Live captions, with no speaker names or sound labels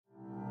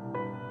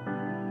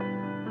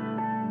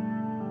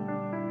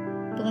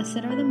Blessed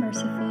are the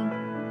merciful,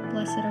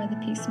 blessed are the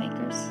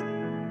peacemakers.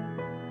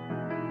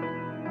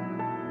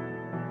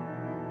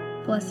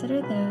 Blessed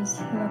are those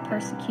who are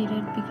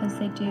persecuted because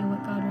they do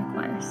what God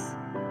requires.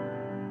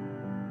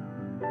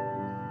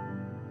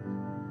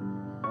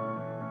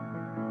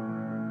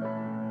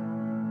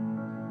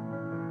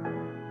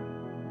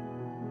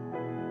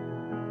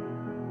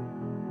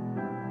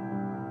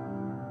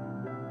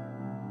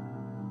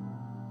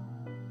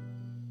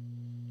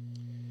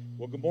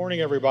 Well, good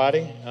morning,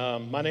 everybody.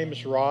 My name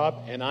is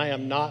Rob, and I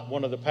am not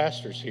one of the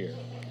pastors here.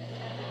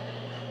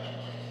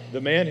 The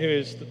man who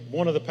is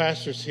one of the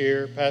pastors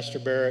here, Pastor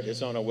Barrett,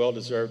 is on a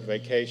well-deserved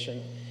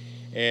vacation,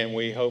 and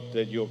we hope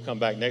that you'll come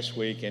back next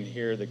week and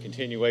hear the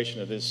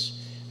continuation of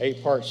this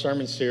 8-part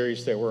sermon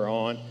series that we're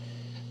on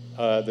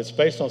that's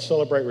based on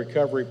Celebrate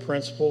Recovery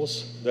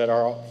principles that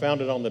are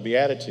founded on the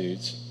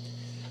Beatitudes.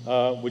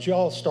 Would you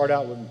all start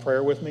out with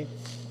prayer with me?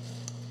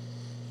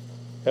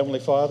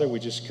 Heavenly Father, we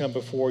just come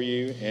before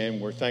you,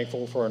 and we're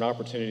thankful for an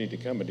opportunity to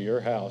come into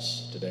your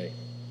house today.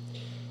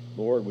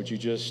 Lord, would you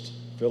just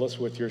fill us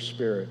with your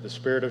Spirit, the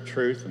Spirit of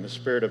truth and the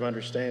Spirit of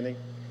understanding.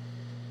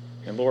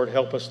 And Lord,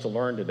 help us to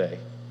learn today.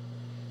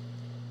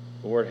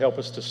 Lord, help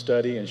us to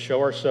study and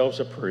show ourselves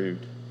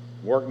approved,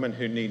 workmen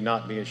who need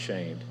not be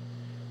ashamed,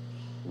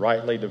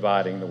 rightly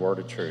dividing the word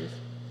of truth.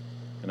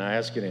 And I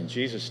ask it in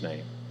Jesus'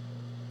 name.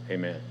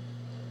 Amen.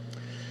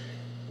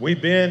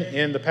 We've been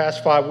in the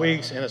past 5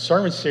 weeks in a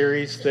sermon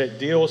series that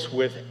deals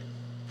with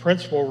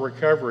principal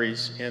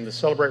recoveries in the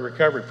Celebrate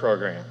Recovery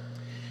program.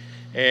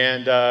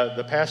 And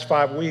the past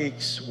 5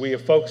 weeks, we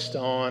have focused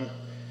on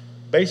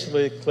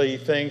basically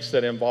things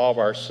that involve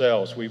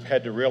ourselves. We've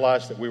had to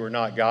realize that we were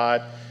not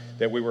God,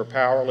 that we were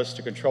powerless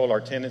to control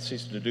our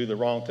tendencies to do the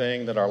wrong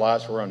thing, that our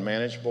lives were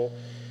unmanageable.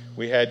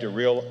 We had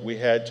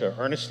to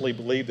earnestly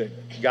believe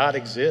that God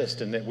exists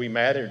and that we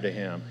mattered to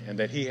Him and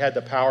that He had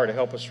the power to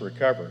help us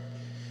recover.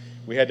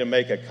 We had to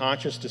make a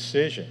conscious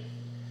decision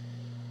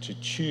to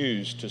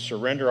choose to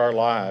surrender our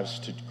lives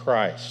to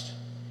Christ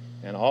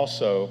and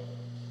also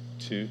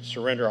to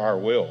surrender our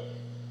will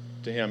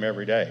to Him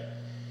every day.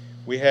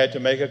 We had to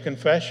make a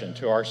confession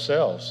to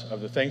ourselves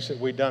of the things that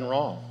we'd done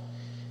wrong.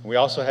 We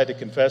also had to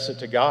confess it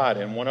to God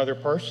and one other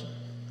person.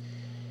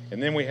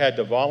 And then we had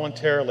to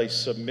voluntarily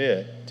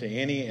submit to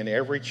any and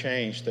every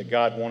change that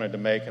God wanted to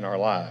make in our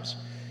lives.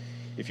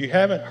 If you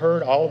haven't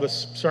heard all of the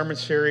sermon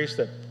series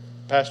that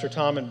Pastor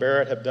Tom and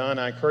Barrett have done,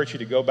 I encourage you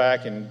to go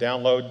back and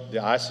download the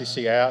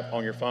ICC app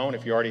on your phone.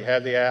 If you already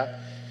have the app,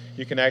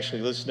 you can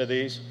actually listen to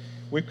these.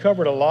 We've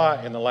covered a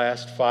lot in the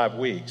last 5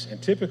 weeks,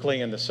 and typically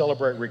in the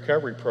Celebrate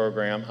Recovery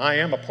program, I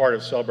am a part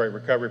of the Celebrate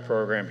Recovery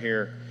program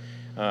here,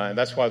 and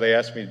that's why they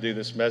asked me to do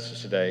this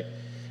message today.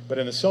 But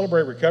in the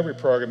Celebrate Recovery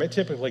program, it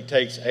typically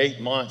takes 8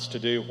 months to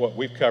do what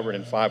we've covered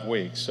in 5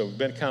 weeks, so we've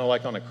been kind of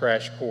like on a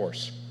crash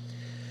course.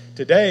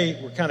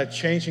 Today, we're kind of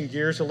changing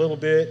gears a little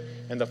bit,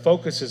 and the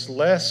focus is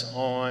less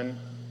on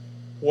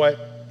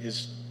what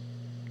is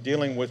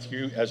dealing with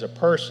you as a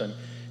person,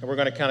 and we're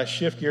going to kind of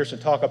shift gears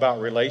and talk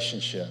about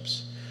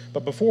relationships.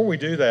 But before we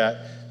do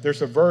that,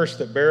 there's a verse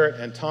that Barrett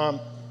and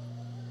Tom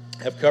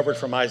have covered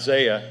from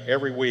Isaiah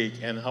every week,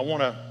 and I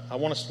want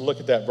us to look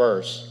at that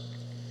verse.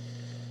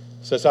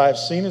 It says, "I have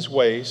seen his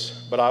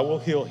ways, but I will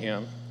heal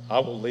him.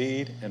 I will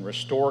lead and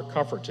restore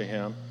comfort to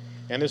him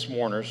and his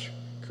mourners,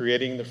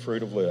 creating the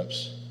fruit of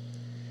lips."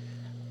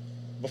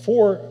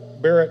 Before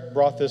Barrett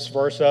brought this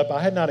verse up,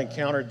 I had not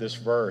encountered this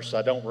verse.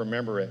 I don't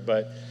remember it,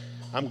 but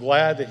I'm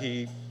glad that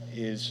he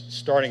is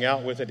starting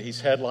out with it.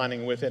 He's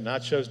headlining with it, and I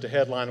chose to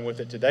headline with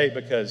it today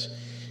because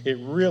it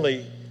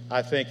really,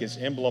 I think, is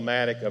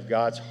emblematic of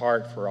God's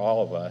heart for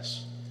all of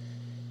us.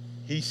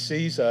 He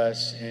sees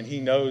us, and He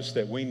knows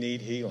that we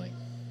need healing.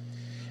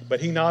 But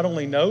He not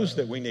only knows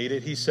that we need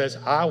it, He says,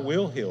 "I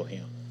will heal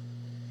him."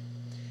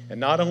 And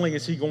not only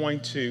is He going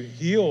to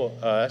heal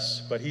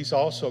us, but He's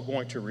also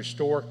going to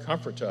restore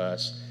comfort to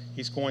us.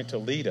 He's going to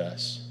lead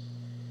us.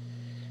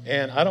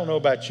 And I don't know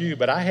about you,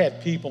 but I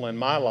had people in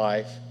my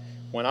life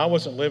when I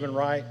wasn't living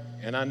right,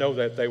 and I know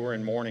that they were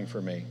in mourning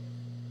for me.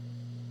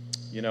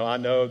 I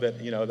know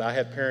that, I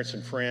had parents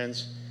and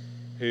friends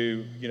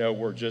who,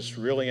 were just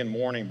really in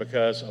mourning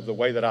because of the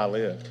way that I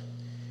lived.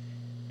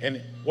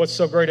 And what's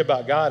so great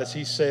about God is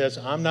He says,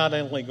 I'm not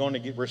only going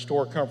to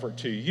restore comfort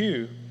to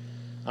you,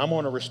 I'm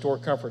going to restore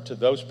comfort to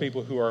those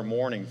people who are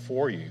mourning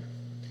for you.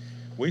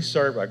 We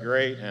serve a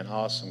great and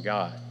awesome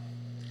God.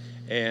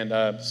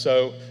 And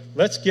so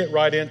let's get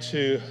right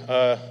into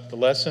the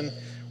lesson.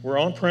 We're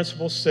on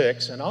Principle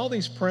 6, and all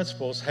these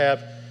principles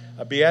have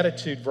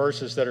Beatitude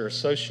verses that are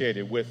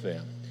associated with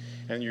them.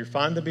 And you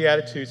find the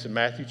Beatitudes in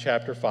Matthew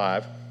chapter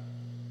 5.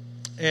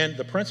 And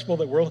the principle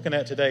that we're looking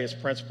at today is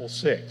Principle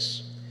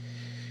 6.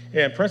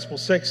 And Principle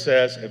 6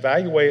 says,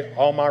 evaluate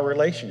all my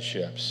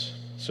relationships.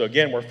 So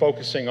again, we're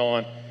focusing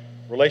on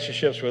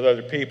relationships with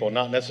other people,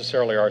 not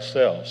necessarily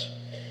ourselves.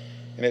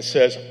 And it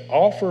says,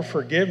 offer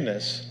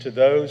forgiveness to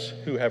those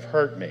who have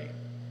hurt me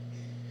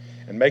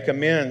and make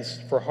amends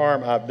for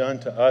harm I've done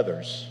to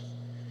others,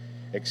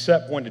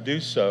 except when to do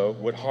so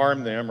would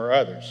harm them or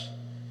others.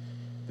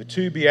 The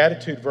two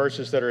beatitude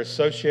verses that are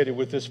associated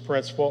with this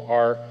principle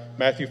are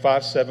Matthew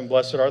 5:7,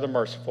 blessed are the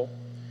merciful,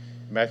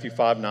 and Matthew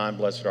 5:9,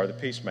 blessed are the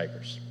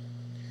peacemakers.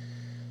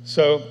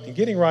 So, in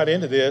getting right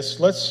into this,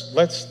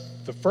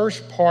 the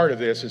first part of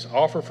this is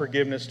offer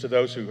forgiveness to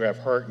those who have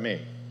hurt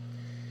me.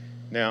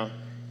 Now,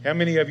 how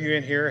many of you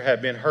in here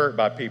have been hurt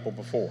by people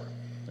before?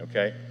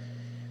 Okay?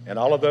 And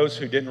all of those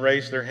who didn't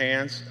raise their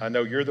hands, I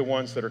know you're the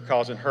ones that are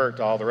causing hurt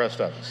to all the rest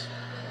of us.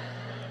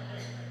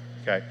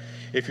 Okay?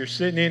 If you're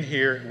sitting in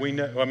here,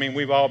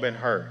 we've all been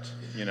hurt,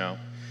 you know.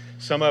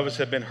 Some of us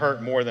have been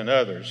hurt more than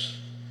others.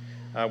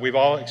 We've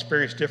all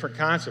experienced different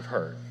kinds of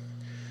hurt.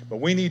 But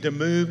we need to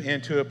move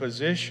into a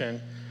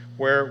position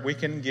where we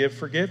can give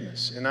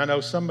forgiveness. And I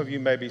know some of you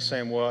may be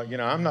saying, well, you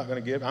know, I'm not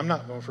going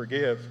to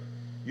forgive.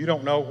 You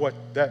don't know what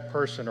that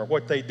person or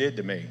what they did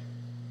to me.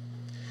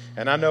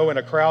 And I know in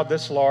a crowd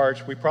this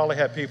large, we probably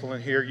have people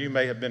in here, you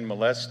may have been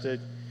molested,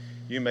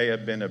 you may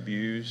have been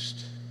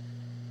abused.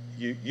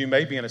 You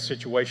may be in a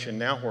situation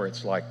now where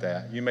it's like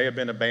that. You may have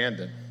been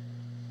abandoned.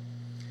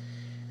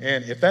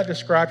 And if that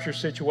describes your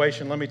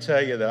situation, let me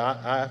tell you that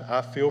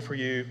I feel for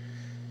you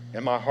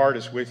and my heart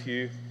is with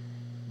you.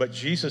 But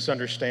Jesus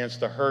understands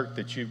the hurt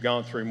that you've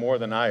gone through more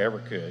than I ever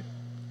could.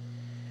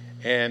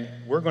 And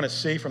we're going to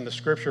see from the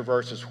scripture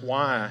verses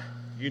why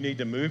you need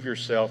to move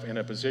yourself in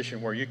a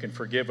position where you can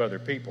forgive other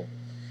people.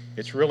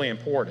 It's really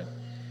important.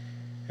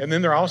 And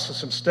then there are also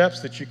some steps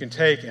that you can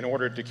take in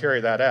order to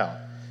carry that out.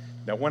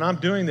 Now, when I'm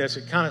doing this,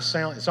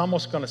 it's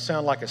almost going to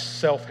sound like a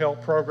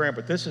self-help program,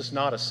 but this is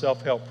not a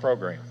self-help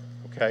program,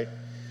 okay?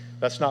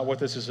 That's not what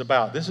this is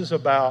about. This is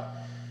about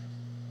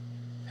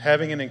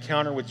having an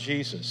encounter with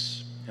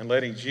Jesus and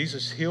letting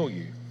Jesus heal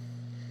you.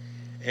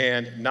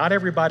 And not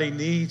everybody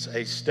needs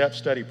a step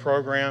study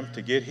program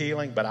to get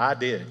healing, but I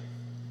did.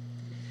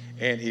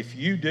 And if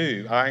you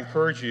do, I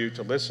encourage you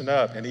to listen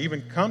up and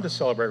even come to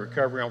Celebrate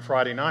Recovery on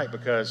Friday night,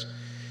 because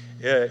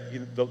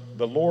the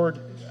Lord,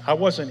 I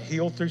wasn't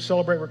healed through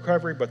Celebrate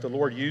Recovery, but the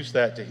Lord used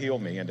that to heal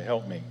me and to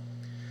help me.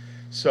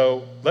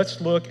 So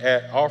let's look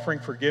at offering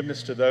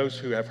forgiveness to those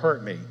who have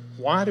hurt me.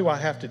 Why do I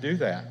have to do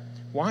that?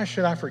 Why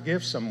should I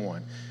forgive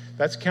someone?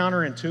 That's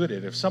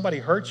counterintuitive. If somebody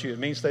hurts you, it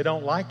means they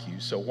don't like you.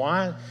 So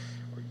why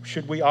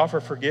should we offer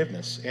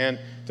forgiveness? And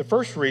the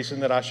first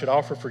reason that I should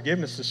offer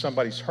forgiveness to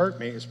somebody who's hurt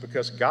me is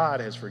because God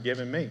has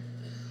forgiven me.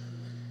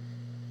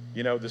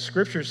 You know, the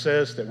scripture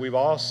says that we've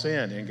all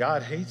sinned and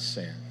God hates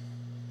sin.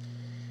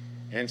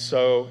 And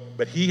so,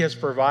 but he has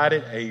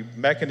provided a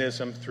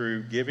mechanism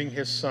through giving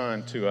his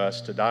son to us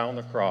to die on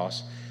the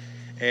cross.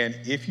 And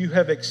if you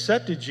have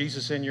accepted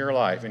Jesus in your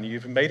life and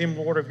you've made him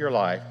Lord of your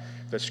life,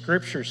 the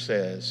scripture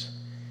says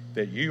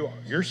that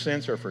your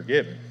sins are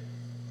forgiven.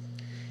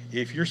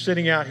 If you're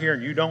sitting out here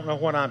and you don't know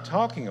what I'm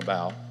talking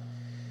about,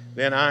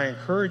 then I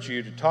encourage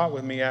you to talk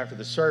with me after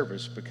the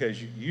service,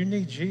 because you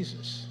need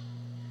Jesus.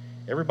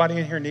 Everybody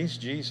in here needs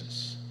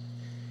Jesus.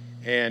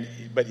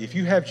 But if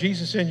you have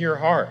Jesus in your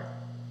heart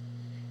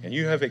and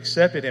you have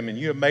accepted him and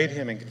you have made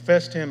him and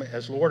confessed him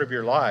as Lord of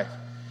your life,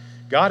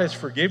 God has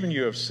forgiven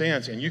you of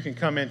sins and you can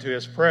come into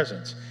his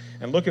presence.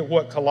 And look at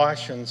what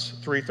Colossians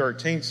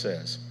 3:13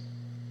 says.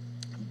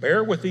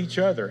 Bear with each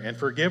other and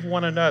forgive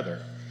one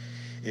another.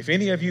 If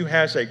any of you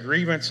has a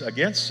grievance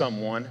against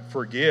someone,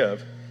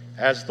 forgive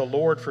as the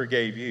Lord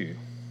forgave you.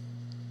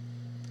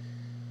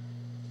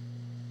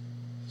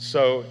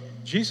 So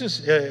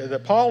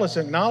Paul is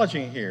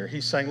acknowledging here.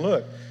 He's saying,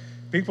 look,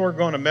 people are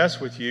going to mess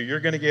with you. You're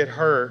going to get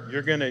hurt.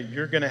 You're going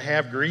to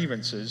have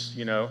grievances,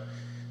 you know.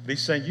 But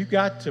he's saying you've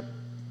got to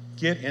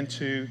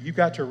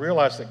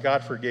realize that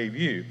God forgave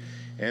you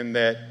and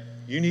that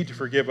you need to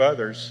forgive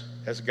others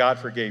as God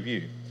forgave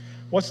you.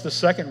 What's the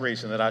second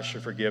reason that I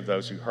should forgive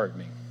those who hurt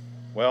me?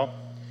 Well,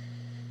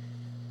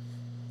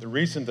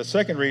 the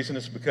second reason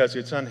is because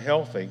it's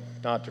unhealthy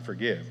not to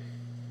forgive.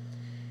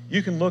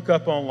 You can look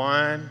up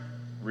online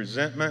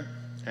resentment,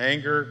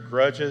 anger,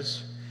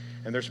 grudges,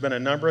 and there's been a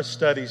number of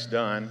studies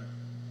done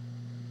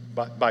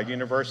by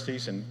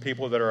universities and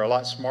people that are a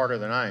lot smarter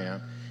than I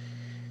am.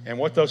 And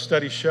what those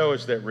studies show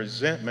is that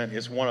resentment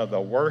is one of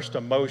the worst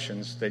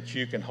emotions that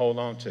you can hold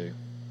on to.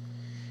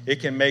 It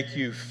can make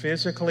you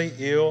physically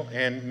ill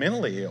and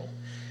mentally ill.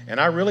 And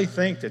I really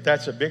think that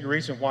that's a big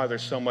reason why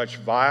there's so much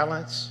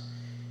violence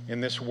in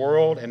this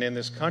world and in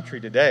this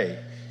country today,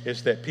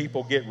 is that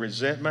people get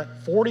resentment.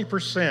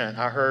 40%,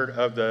 I heard,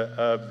 of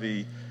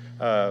the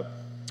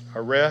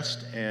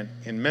arrest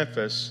in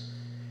Memphis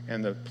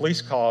and the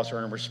police calls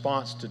are in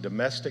response to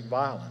domestic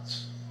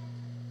violence.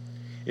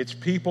 It's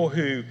people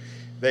who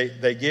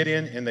they get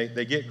in and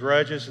they get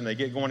grudges and they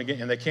get going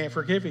again and they can't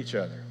forgive each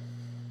other.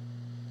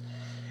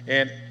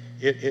 And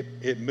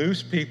it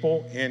moves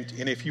people, and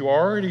if you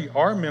already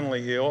are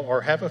mentally ill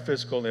or have a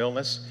physical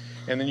illness,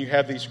 and then you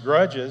have these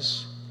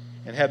grudges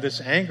and have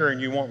this anger and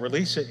you won't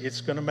release it,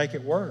 it's going to make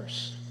it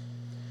worse.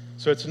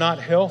 So it's not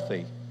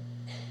healthy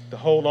to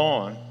hold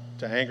on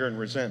to anger and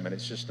resentment.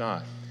 It's just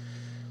not.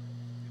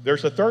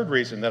 There's a third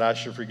reason that I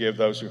should forgive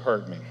those who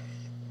hurt me.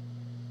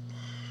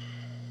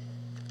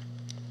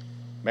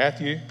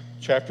 Matthew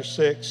chapter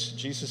 6,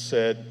 Jesus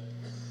said,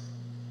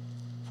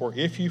 For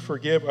if you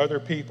forgive other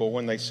people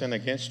when they sin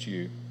against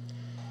you,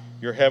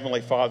 your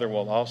heavenly Father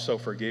will also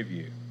forgive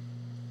you.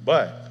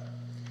 But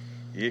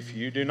if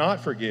you do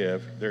not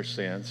forgive their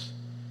sins,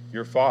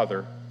 your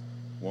Father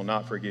will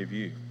not forgive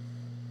you.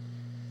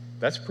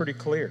 That's pretty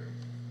clear.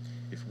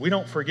 If we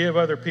don't forgive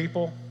other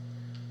people,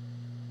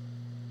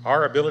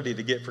 our ability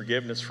to get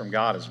forgiveness from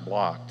God is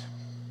blocked.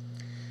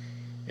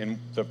 In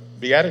the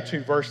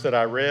Beatitude verse that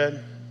I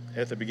read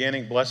at the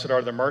beginning, blessed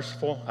are the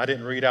merciful, I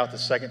didn't read out the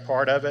second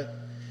part of it,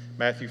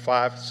 Matthew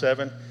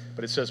 5:7,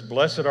 but it says,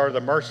 blessed are the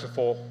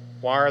merciful.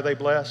 Why are they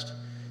blessed?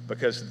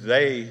 Because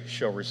they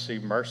shall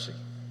receive mercy.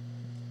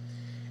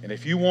 And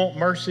if you want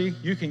mercy,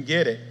 you can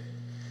get it.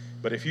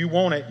 But if you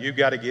want it, you've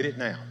got to get it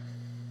now.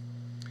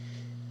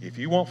 If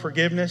you want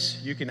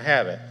forgiveness, you can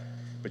have it,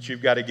 but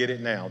you've got to get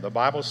it now. The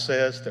Bible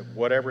says that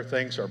whatever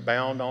things are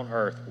bound on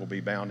earth will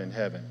be bound in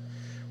heaven.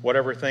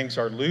 Whatever things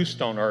are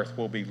loosed on earth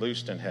will be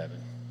loosed in heaven.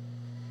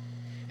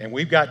 And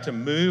we've got to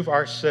move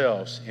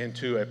ourselves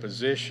into a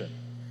position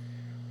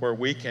where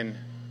we can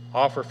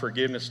offer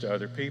forgiveness to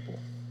other people.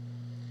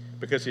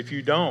 Because if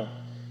you don't,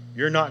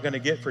 you're not going to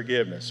get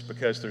forgiveness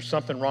because there's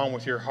something wrong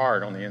with your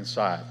heart on the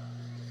inside.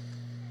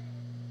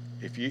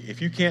 If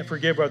you can't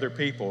forgive other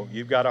people,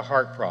 you've got a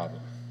heart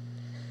problem.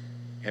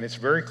 And it's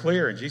very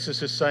clear, and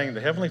Jesus is saying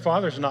the Heavenly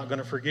Father is not going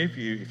to forgive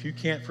you if you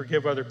can't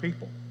forgive other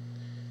people.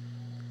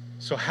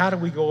 So how do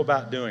we go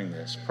about doing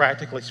this?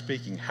 Practically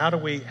speaking,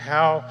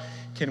 how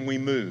can we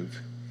move?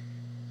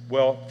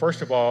 Well,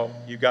 first of all,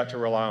 you've got to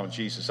rely on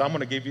Jesus. I'm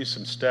going to give you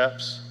some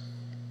steps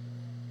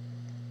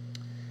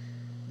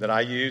that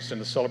I used in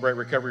the Celebrate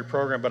Recovery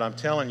program, but I'm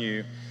telling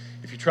you,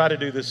 if you try to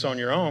do this on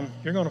your own,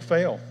 you're going to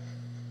fail.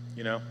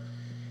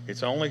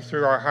 It's only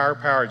through our higher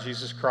power,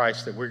 Jesus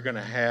Christ, that we're going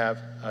to have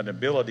an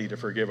ability to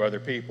forgive other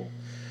people.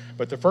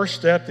 But the first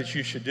step that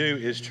you should do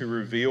is to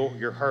reveal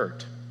your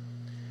hurt.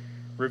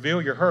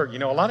 Reveal your hurt.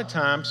 A lot of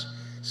times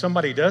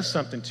somebody does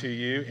something to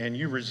you and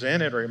you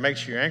resent it or it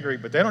makes you angry,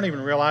 but they don't even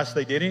realize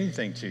they did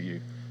anything to you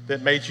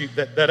that made you,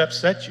 that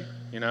upset you,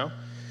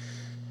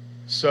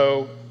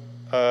 So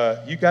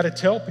you got to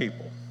tell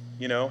people,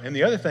 And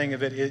the other thing is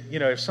that,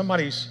 if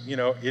somebody's,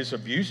 is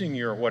abusing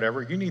you or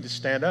whatever, you need to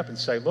stand up and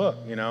say, look,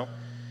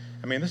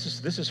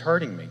 this is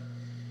hurting me.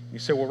 You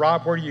say, well,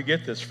 Rob, where do you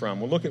get this from?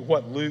 Well, look at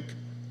what Luke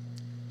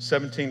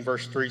 17,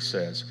 verse 3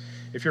 says.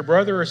 If your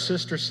brother or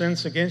sister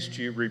sins against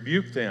you,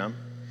 rebuke them,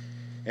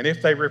 and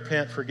if they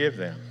repent, forgive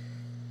them.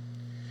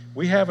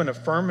 We have an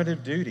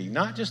affirmative duty,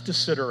 not just to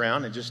sit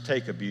around and just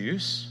take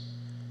abuse,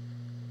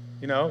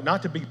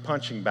 not to be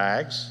punching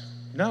bags.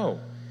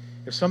 No.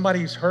 If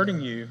somebody's hurting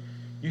you,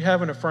 you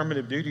have an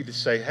affirmative duty to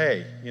say,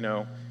 hey,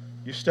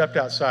 you stepped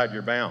outside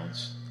your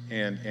bounds,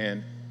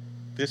 and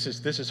this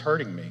is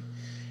hurting me.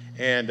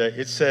 And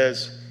it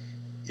says,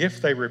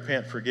 if they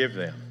repent, forgive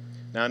them.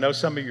 Now, I know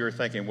some of you are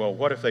thinking, well,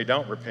 what if they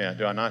don't repent?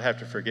 Do I not have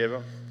to forgive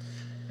them?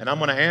 And I'm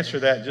going to answer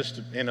that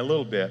just in a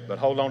little bit, but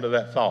hold on to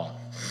that thought.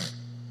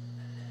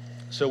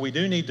 So we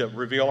do need to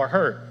reveal our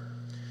hurt.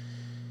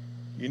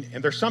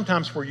 And there's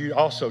sometimes where you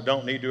also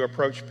don't need to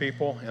approach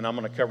people, and I'm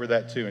going to cover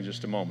that too in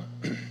just a moment.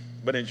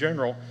 But in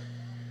general,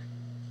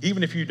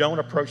 even if you don't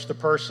approach the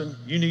person,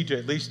 you need to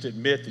at least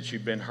admit that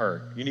you've been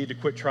hurt. You need to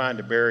quit trying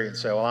to bury it and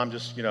say, well, I'm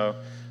just,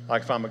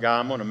 like if I'm a guy,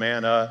 I'm going to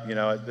man up.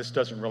 This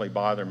doesn't really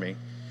bother me.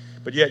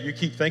 But yet you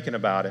keep thinking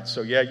about it.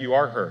 So, yeah, you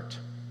are hurt.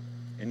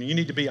 And you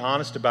need to be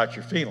honest about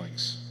your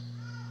feelings,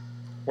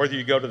 whether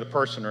you go to the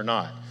person or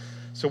not.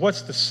 So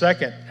what's the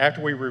second,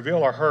 after we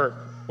reveal our hurt,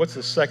 what's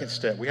the second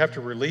step? We have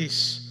to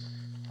release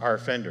our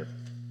offender.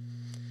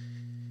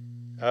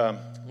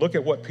 Look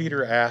at what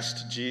Peter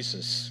asked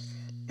Jesus.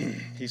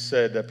 He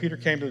said, Peter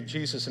came to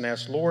Jesus and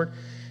asked, Lord,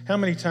 how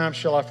many times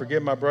shall I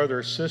forgive my brother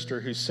or sister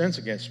who sins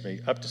against me?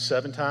 Up to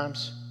 7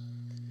 times?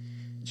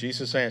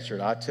 Jesus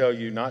answered, I tell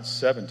you, not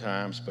 7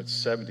 times, but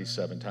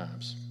 77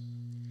 times.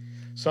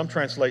 Some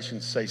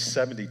translations say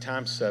 70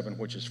 times 7,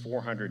 which is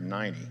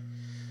 490.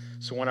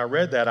 So when I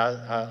read that,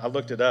 I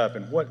looked it up,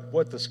 and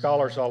what the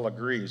scholars all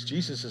agree is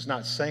Jesus is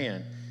not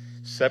saying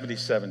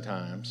 77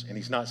 times, and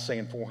he's not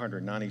saying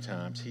 490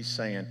 times. He's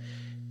saying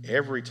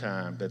every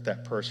time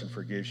that person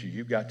forgives you,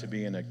 you've got to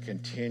be in a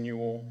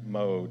continual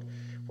mode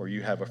where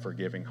you have a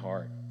forgiving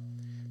heart,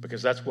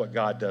 because that's what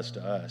God does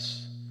to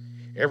us.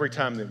 Every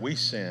time that we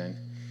sin,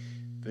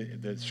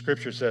 the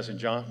scripture says in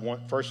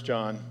 1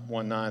 John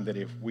 1:9 that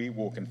if we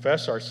will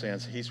confess our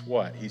sins, he's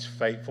what? He's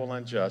faithful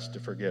and just to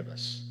forgive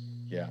us.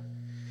 Yeah.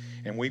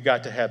 And we've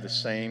got to have the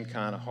same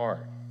kind of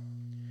heart.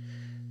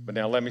 But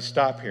now let me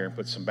stop here and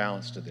put some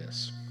balance to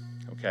this.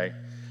 Okay?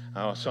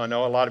 So I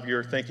know a lot of you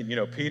are thinking,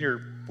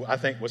 Peter, I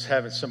think, was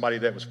having somebody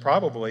that was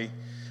probably,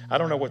 I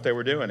don't know what they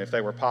were doing, if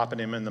they were popping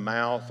him in the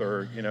mouth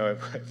or,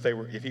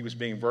 if he was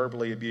being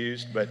verbally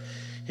abused, but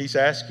he's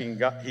asking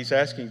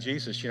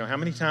Jesus, how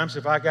many times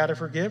have I got to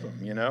forgive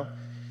him,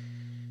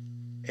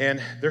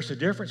 And there's a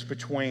difference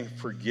between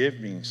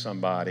forgiving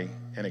somebody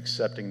and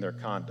accepting their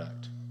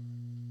conduct.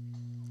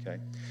 Okay?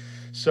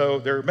 So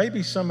there may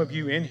be some of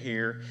you in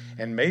here,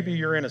 and maybe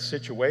you're in a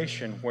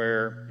situation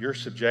where you're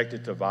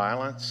subjected to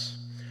violence,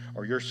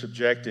 or you're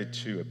subjected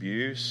to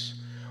abuse,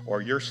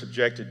 or you're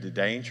subjected to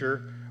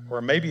danger,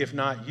 or maybe if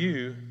not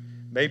you,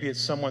 maybe it's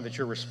someone that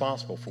you're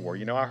responsible for.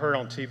 You know, I heard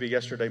on TV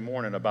yesterday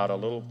morning about a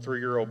little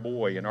 3-year-old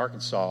boy in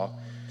Arkansas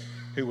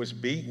who was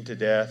beaten to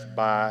death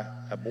by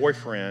a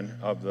boyfriend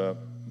of the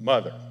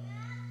mother.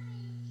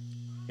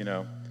 You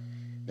know,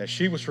 now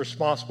she was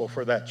responsible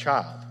for that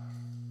child.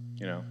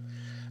 You know,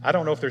 I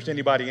don't know if there's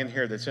anybody in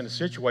here that's in a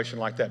situation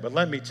like that, but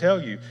let me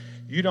tell you,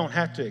 you don't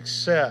have to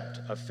accept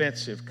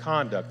offensive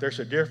conduct. There's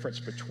a difference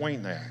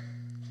between that,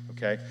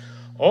 okay?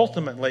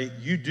 Ultimately,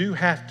 you do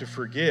have to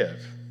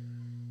forgive,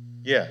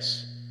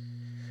 yes.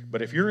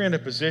 But if you're in a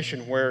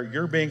position where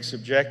you're being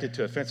subjected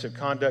to offensive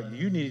conduct,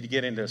 you need to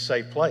get into a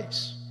safe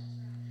place.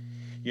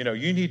 You know,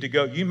 you need to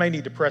go, you may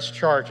need to press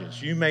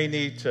charges. You may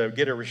need to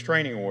get a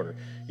restraining order.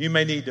 You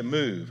may need to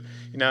move.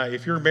 Now,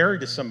 if you're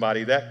married to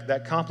somebody,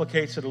 that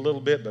complicates it a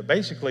little bit, but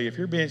basically, if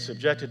you're being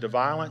subjected to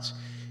violence,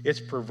 it's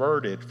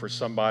perverted for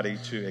somebody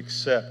to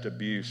accept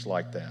abuse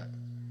like that.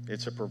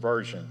 It's a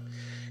perversion.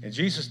 And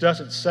Jesus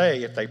doesn't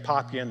say, if they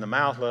pop you in the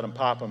mouth, let them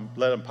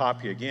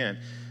pop you again.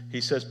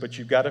 He says, but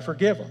you've got to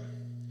forgive them.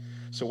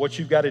 So what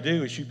you've got to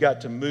do is you've got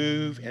to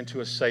move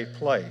into a safe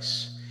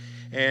place.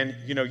 And,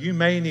 you know, you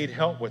may need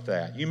help with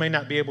that. You may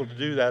not be able to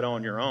do that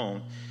on your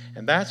own.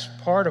 And that's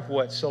part of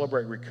what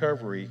Celebrate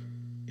Recovery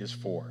is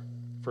for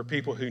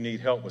people who need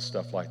help with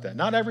stuff like that.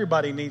 Not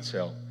everybody needs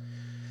help,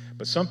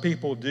 but some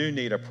people do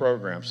need a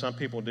program. Some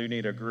people do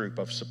need a group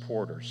of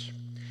supporters.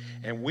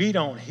 And we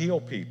don't heal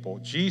people.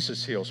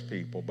 Jesus heals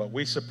people, but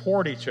we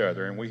support each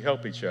other and we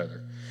help each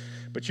other.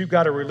 But you've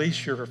got to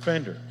release your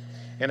offender.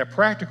 In a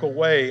practical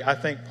way, I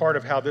think part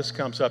of how this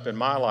comes up in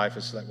my life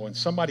is that when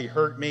somebody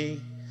hurt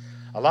me,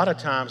 a lot of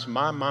times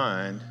my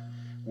mind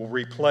will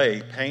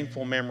replay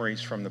painful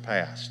memories from the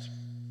past.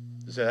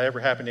 Does that ever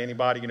happen to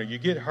anybody? You know, you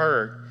get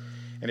hurt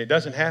and it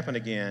doesn't happen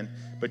again,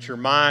 but your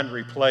mind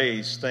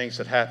replays things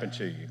that happened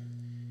to you.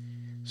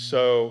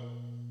 So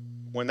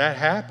when that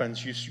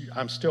happens,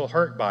 I'm still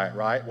hurt by it,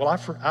 right? Well,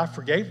 I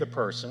forgave the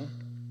person,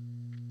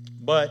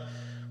 but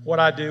what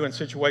I do in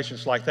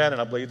situations like that,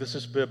 and I believe this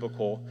is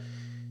biblical,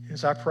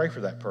 is I pray for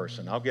that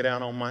person. I'll get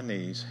down on my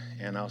knees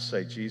and I'll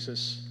say,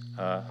 Jesus,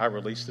 I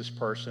release this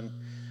person.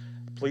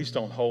 Please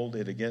don't hold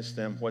it against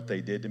them what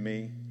they did to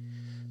me,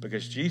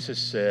 because Jesus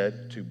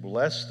said to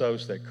bless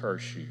those that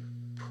curse you.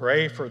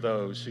 Pray for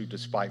those who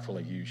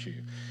despitefully use you.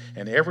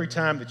 And every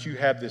time that you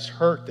have this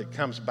hurt that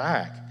comes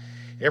back,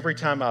 every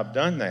time I've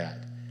done that,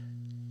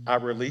 I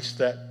release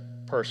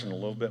that person a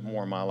little bit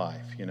more in my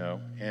life, you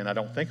know, and I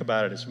don't think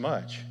about it as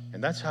much.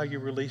 And that's how you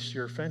release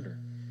your offender.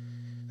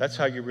 That's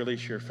how you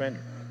release your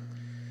offender.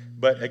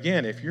 But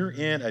again, if you're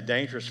in a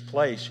dangerous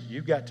place,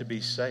 you've got to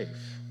be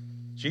safe.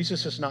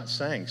 Jesus is not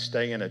saying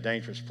stay in a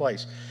dangerous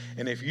place.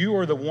 And if you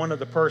are one of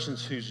the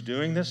persons who's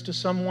doing this to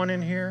someone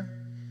in here,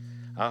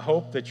 I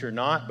hope that you're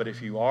not, but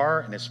if you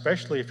are, and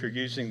especially if you're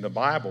using the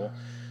Bible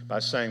by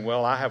saying,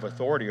 well, I have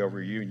authority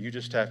over you and you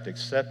just have to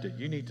accept it,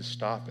 you need to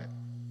stop it.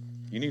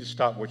 You need to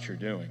stop what you're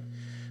doing,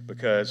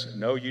 because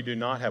no, you do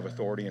not have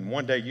authority, and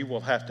one day you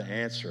will have to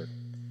answer.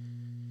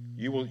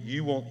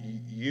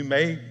 You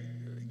may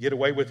get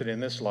away with it in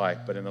this life,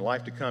 but in the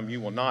life to come,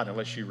 you will not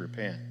unless you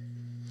repent.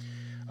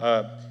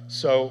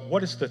 So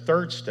what is the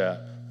third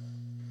step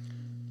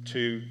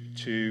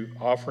to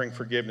offering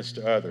forgiveness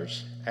to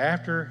others?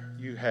 After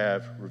you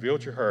have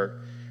revealed your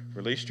hurt,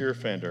 released your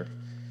offender,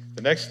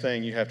 the next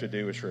thing you have to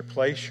do is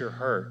replace your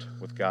hurt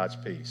with God's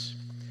peace.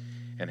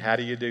 And how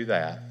do you do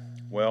that?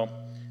 Well,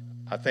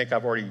 I think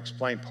I've already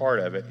explained part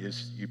of it,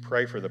 is you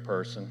pray for the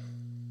person,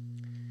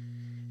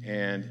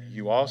 and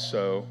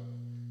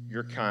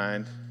you're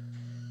kind,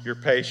 you're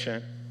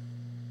patient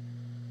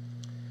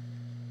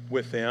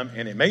with them,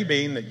 and it may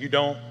mean that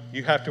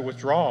you have to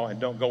withdraw and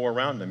don't go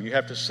around them. You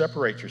have to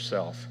separate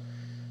yourself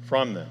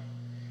from them.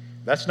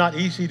 That's not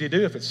easy to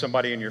do if it's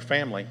somebody in your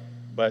family,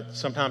 but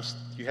sometimes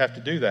you have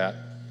to do that.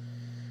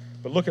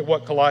 But look at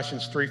what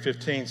Colossians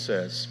 3:15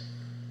 says.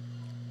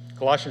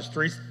 Colossians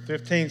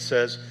 3:15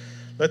 says,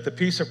 let the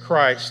peace of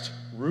Christ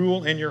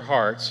rule in your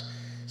hearts,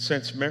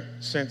 since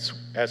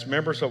as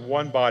members of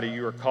one body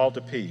you are called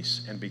to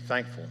peace, and be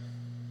thankful.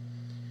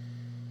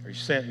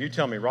 You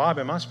tell me, Rob,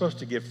 am I supposed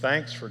to give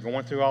thanks for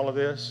going through all of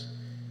this?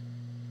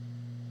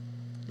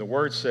 The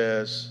word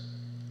says,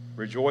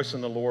 rejoice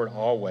in the Lord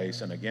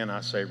always, and again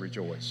I say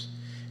rejoice.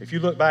 If you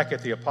look back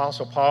at the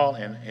Apostle Paul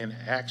in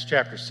Acts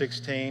chapter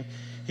 16,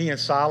 he and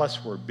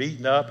Silas were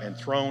beaten up and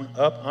thrown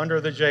up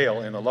under the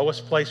jail in the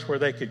lowest place where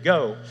they could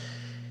go.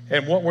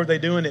 And what were they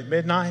doing at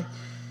midnight?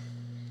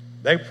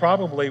 They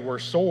probably were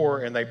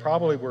sore and they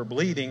probably were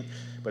bleeding,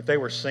 but they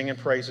were singing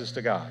praises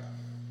to God.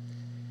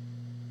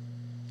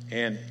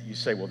 And you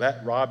say, well,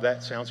 Rob,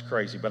 that sounds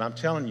crazy. But I'm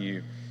telling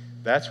you,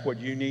 that's what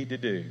you need to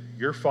do.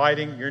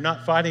 You're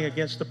not fighting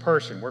against the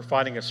person. We're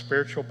fighting a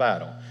spiritual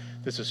battle.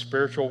 This is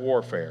spiritual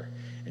warfare.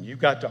 And you've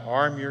got to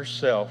arm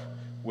yourself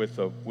with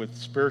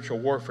spiritual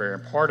warfare.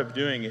 And part of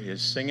doing it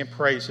is singing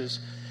praises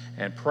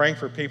and praying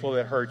for people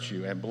that hurt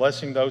you and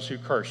blessing those who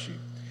curse you.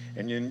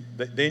 And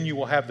then you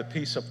will have the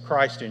peace of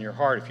Christ in your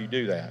heart if you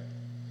do that.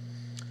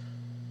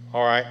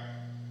 All right.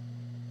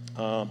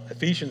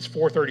 Ephesians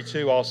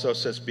 4:32 also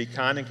says, be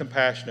kind and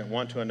compassionate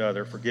one to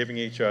another, forgiving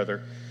each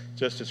other,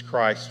 just as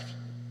Christ's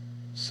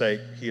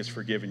sake he has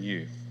forgiven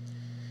you.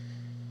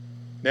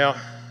 Now,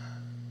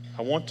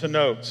 I want to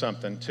note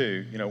something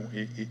too.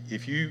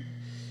 If you,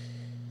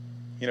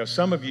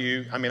 some of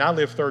you, I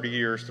lived 30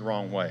 years the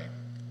wrong way.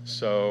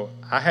 So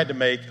I had to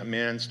make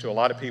amends to a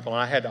lot of people,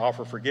 and I had to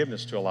offer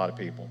forgiveness to a lot of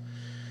people.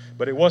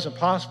 But it wasn't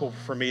possible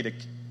for me to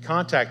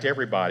contact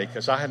everybody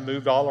because I had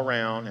moved all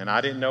around and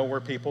I didn't know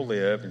where people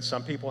lived, and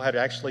some people had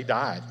actually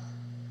died.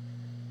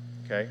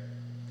 Okay?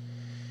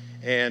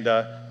 And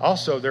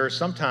also there are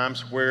some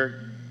times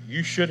where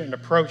you shouldn't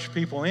approach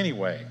people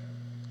anyway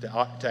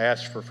to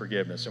ask for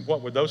forgiveness. And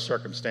what would those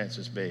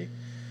circumstances be?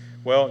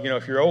 Well,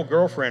 if your old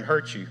girlfriend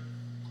hurt you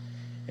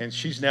and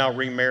she's now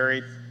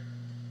remarried,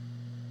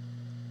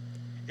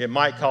 it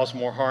might cause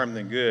more harm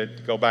than good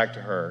to go back to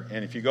her.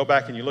 And if you go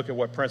back and you look at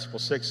what Principle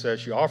 6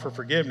 says, you offer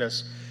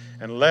forgiveness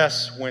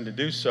unless when to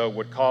do so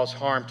would cause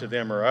harm to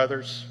them or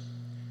others.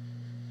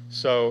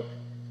 So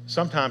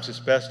sometimes it's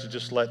best to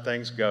just let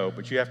things go,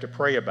 but you have to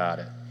pray about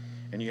it,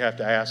 and you have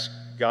to ask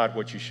God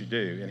what you should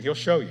do, and he'll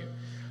show you.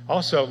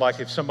 Also, like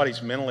if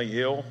somebody's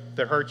mentally ill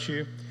that hurts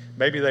you,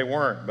 maybe they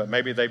weren't, but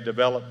maybe they've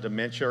developed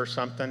dementia or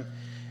something,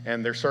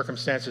 and their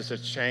circumstances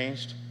have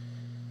changed.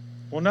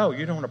 Well, no,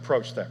 you don't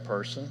approach that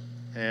person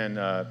and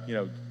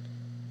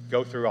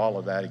go through all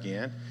of that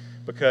again,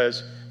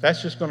 because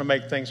that's just going to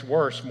make things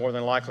worse more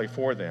than likely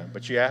for them.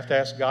 But you have to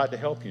ask God to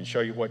help you and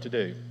show you what to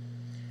do.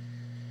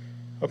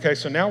 Okay,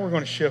 so now we're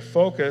going to shift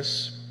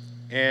focus,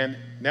 and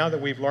now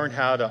that we've learned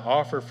how to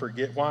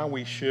why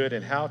we should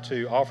and how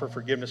to offer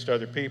forgiveness to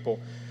other people,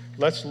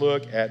 let's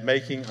look at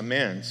making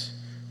amends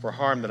for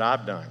harm that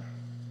I've done.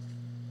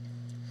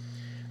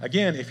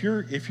 Again, if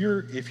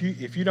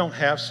you don't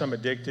have some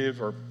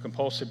addictive or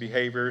compulsive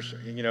behaviors,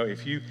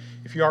 if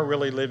you are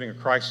really living a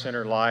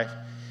Christ-centered life,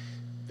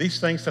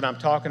 these things that I'm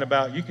talking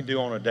about, you can do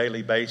on a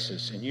daily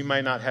basis, and you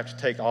may not have to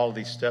take all of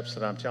these steps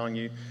that I'm telling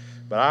you,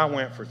 but I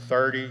went for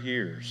 30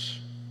 years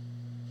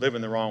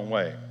living the wrong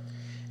way,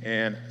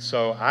 and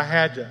so I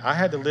had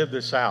to live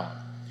this out,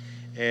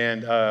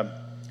 and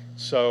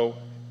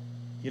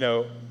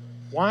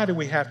why do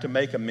we have to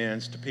make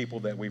amends to people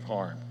that we've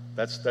harmed?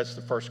 That's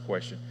the first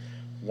question.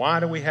 Why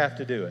do we have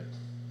to do it?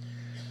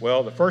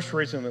 Well, the first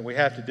reason that we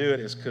have to do it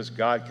is because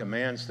God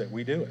commands that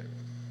we do it.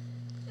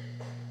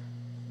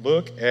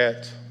 Look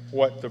at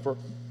what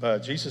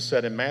Jesus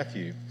said in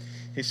Matthew.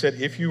 He said,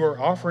 if you are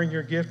offering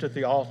your gift at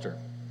the altar,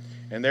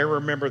 and there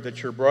remember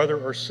that your brother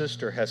or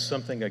sister has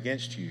something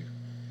against you,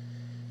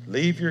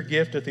 leave your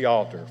gift at the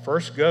altar.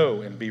 First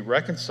go and be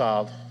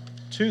reconciled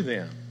to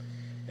them,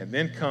 and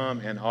then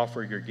come and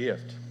offer your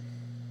gift.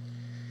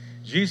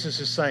 Jesus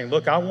is saying,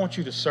 look, I want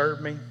you to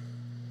serve me,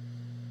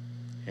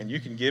 and you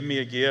can give me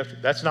a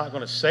gift. That's not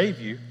going to save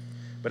you,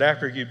 but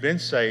after you've been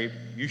saved,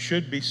 you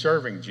should be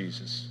serving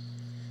Jesus.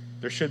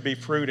 There should be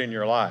fruit in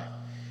your life.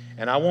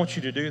 And I want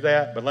you to do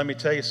that, but let me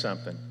tell you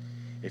something.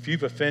 If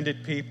you've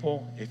offended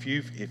people, if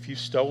you've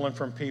stolen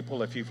from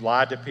people, if you've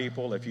lied to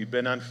people, if you've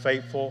been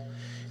unfaithful,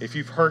 if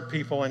you've hurt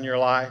people in your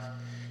life,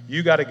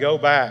 you got to go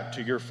back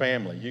to your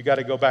family. You got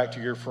to go back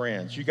to your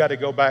friends. You got to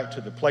go back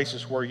to the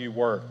places where you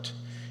worked.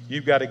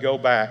 You've got to go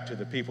back to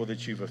the people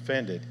that you've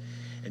offended.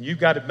 And you've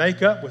got to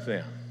make up with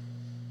them.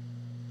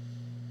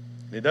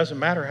 It doesn't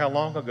matter how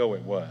long ago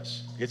it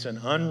was. It's an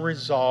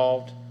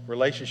unresolved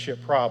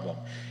relationship problem.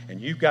 And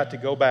you've got to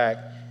go back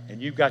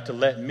and you've got to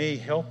let me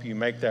help you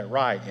make that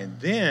right. And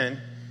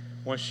then,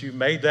 once you've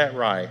made that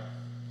right,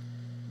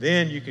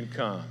 then you can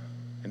come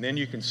and then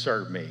you can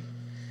serve me.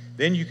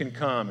 Then you can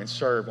come and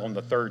serve on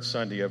the third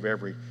Sunday of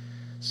every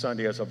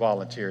Sunday as a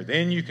volunteer.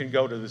 Then you can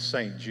go to the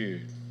St.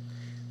 Jude.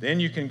 Then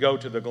you can go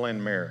to the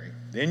Glen Mary.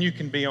 Then you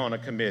can be on a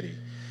committee.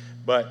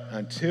 But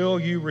until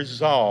you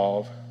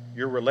resolve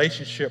your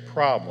relationship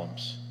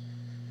problems,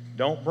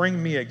 don't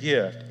bring me a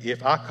gift.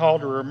 If I call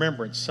to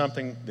remembrance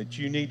something that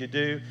you need to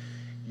do,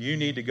 you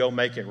need to go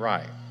make it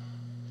right.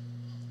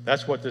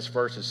 That's what this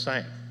verse is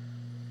saying.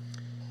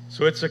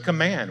 So it's a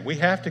command. We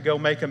have to go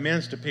make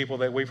amends to people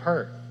that we've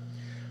hurt.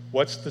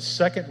 What's the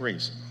second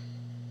reason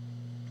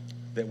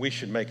that we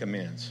should make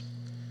amends?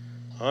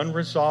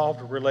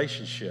 Unresolved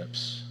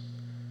relationships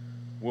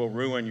will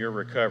ruin your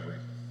recovery.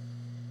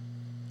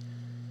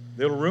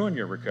 They'll ruin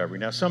your recovery.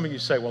 Now, some of you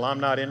say, well, I'm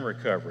not in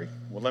recovery.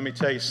 Well, let me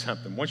tell you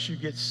something. Once you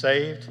get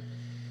saved,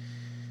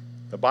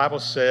 the Bible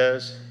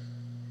says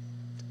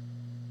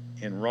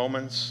in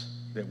Romans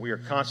that we are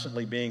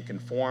constantly being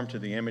conformed to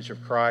the image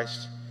of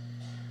Christ.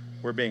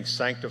 We're being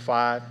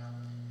sanctified,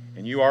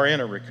 and you are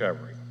in a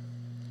recovery.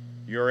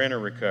 You're in a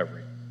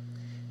recovery.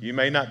 You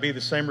may not be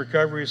the same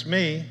recovery as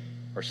me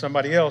or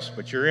somebody else,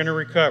 but you're in a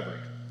recovery.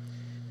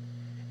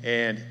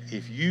 And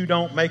if you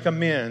don't make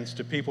amends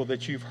to people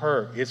that you've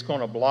hurt, it's going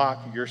to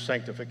block your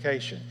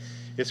sanctification.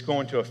 It's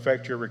going to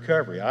affect your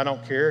recovery. I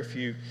don't care if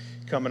you're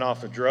coming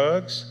off of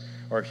drugs,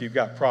 or if you've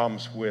got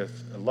problems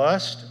with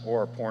lust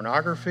or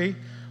pornography,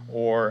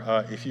 or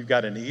if you've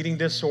got an eating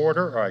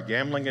disorder or a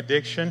gambling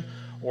addiction,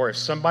 or if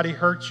somebody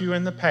hurt you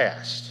in the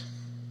past.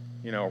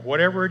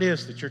 whatever it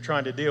is that you're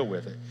trying to deal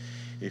with it.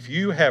 If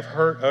you have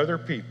hurt other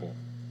people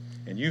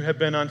and you have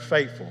been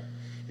unfaithful,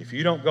 if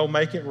you don't go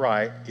make it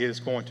right, it is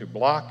going to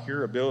block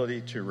your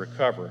ability to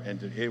recover,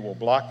 and it will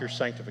block your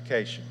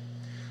sanctification.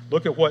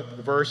 Look at what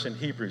the verse in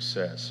Hebrews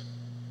says.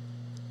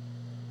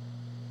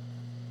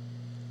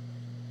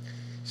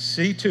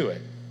 See to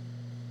it.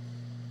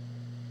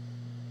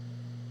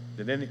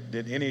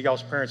 Did any of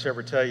y'all's parents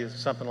ever tell you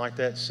something like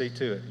that? See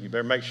to it. You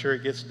better make sure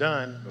it gets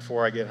done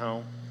before I get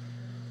home.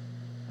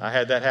 I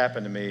had that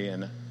happen to me,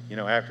 and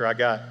after I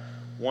got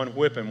one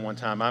whipping one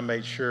time, I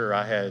made sure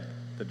I had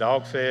the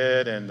dog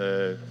fed and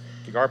the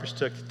garbage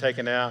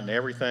taken out and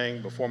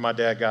everything before my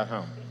dad got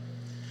home.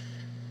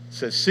 It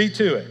says, see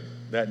to it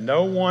that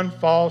no one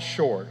falls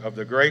short of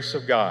the grace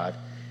of God,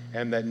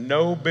 and that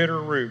no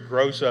bitter root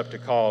grows up to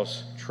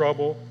cause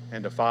trouble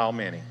and defile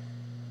many.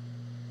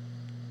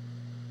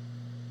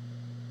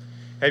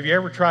 Have you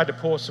ever tried to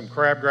pull some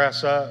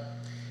crabgrass up,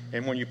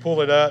 and when you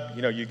pull it up,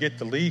 you get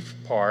the leaf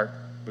part,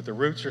 but the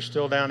roots are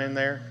still down in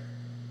there?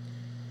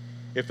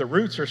 If the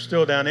roots are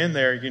still down in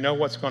there, you know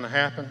what's going to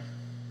happen?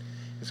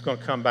 It's going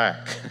to come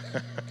back.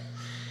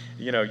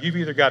 You've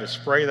either got to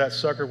spray that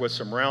sucker with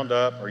some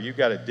Roundup, or you've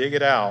got to dig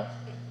it out,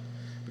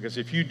 because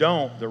if you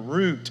don't, the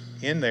root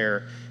in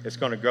there is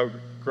going to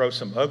grow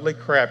some ugly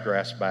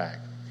crabgrass back.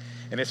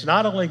 And it's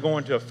not only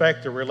going to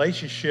affect the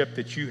relationship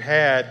that you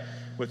had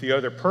with the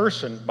other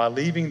person by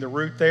leaving the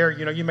root there.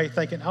 You may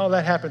think, oh,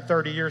 that happened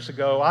 30 years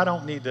ago. I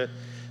don't need to,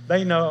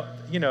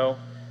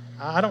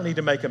 I don't need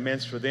to make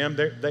amends for them.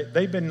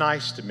 They've been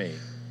nice to me.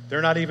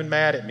 They're not even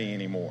mad at me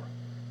anymore.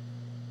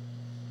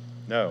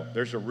 No,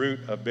 there's a root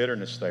of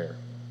bitterness there.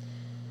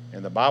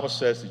 And the Bible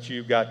says that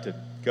you've got to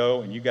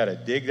go and you've got to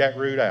dig that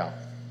root out.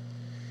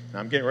 And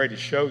I'm getting ready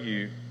to show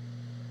you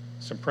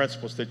some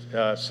principles,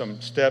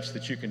 some steps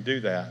that you can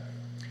do that.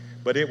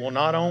 But it will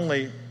not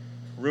only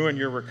ruin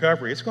your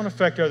recovery, it's going to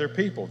affect other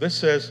people. This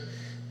says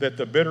that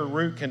the bitter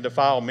root can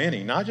defile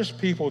many, not just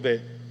people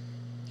that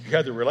you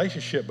had the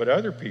relationship, but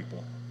other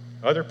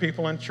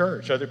people in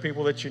church, other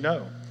people that you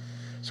know.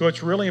 So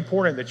it's really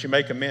important that you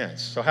make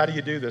amends. So how do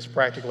you do this,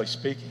 practically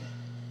speaking?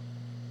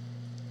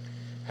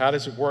 How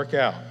does it work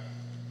out?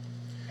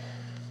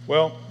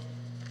 Well,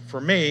 for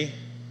me,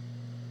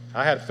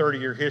 I had a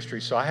 30-year history,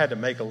 so I had to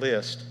make a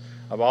list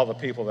of all the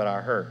people that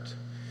I hurt.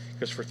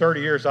 Because for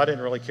 30 years, I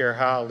didn't really care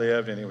how I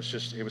lived, and it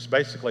was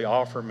basically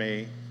all for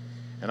me,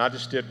 and I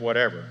just did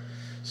whatever.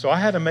 So I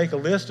had to make a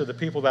list of the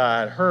people that I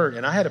had hurt,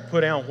 and I had to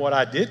put down what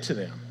I did to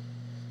them,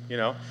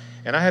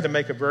 and I had to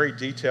make a very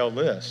detailed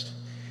list.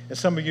 And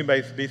some of you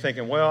may be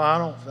thinking, well,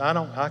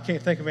 I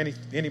can't think of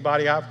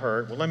anybody I've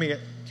hurt. Well,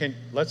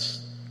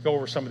 let's go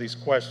over some of these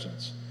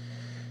questions.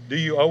 Do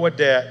you owe a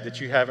debt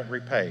that you haven't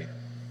repaid?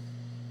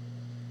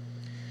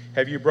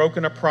 Have you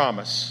broken a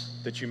promise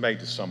that you made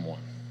to someone?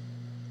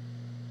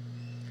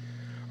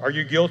 Are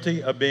you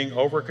guilty of being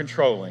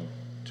over-controlling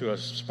to a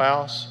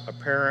spouse, a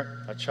parent,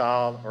 a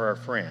child, or a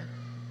friend?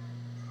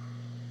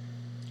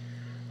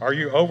 Are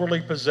you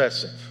overly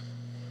possessive?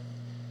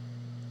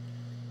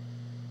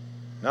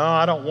 No,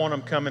 I don't want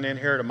them coming in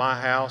here to my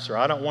house, or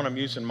I don't want them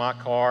using my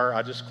car.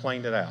 I just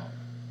cleaned it out.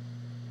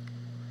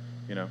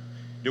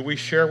 Do we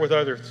share with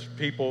other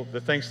people the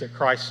things that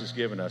Christ has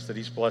given us, that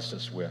He's blessed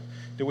us with?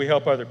 Do we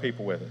help other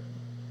people with it?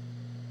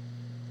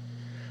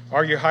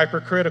 Are you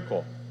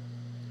hypercritical?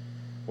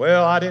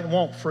 Well, I didn't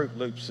want Fruit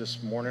Loops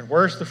this morning.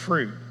 Where's the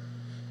fruit?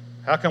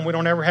 How come we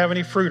don't ever have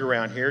any fruit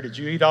around here? Did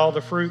you eat all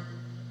the fruit?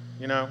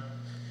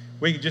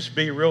 We can just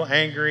be real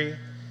angry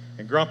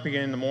and grumpy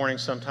in the morning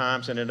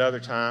sometimes and at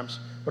other times.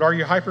 But are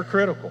you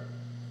hypercritical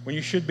when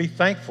you should be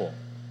thankful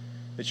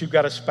that you've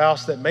got a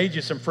spouse that made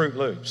you some Fruit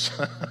Loops,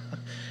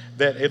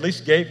 that at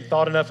least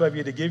thought enough of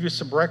you to give you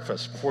some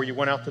breakfast before you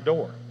went out the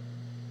door?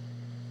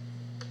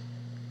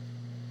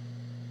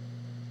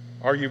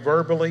 Are you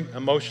verbally,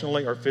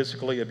 emotionally, or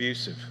physically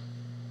abusive?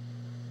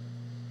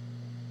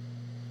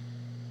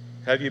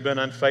 Have you been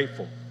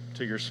unfaithful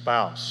to your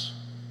spouse,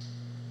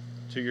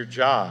 to your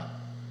job,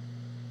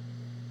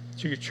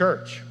 to your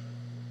church?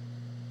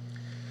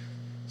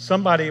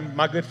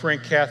 My good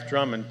friend Kath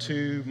Drummond,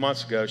 2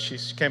 months ago, she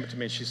came up to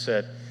me and she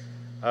said,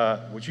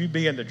 would you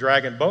be in the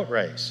Dragon Boat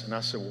Race? And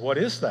I said, well, what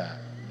is that?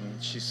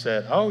 And she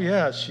said, oh,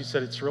 yeah. She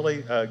said, it's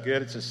really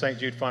good. It's a St.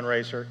 Jude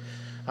fundraiser.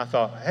 I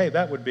thought, hey,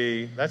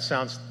 that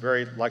sounds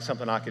very like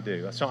something I could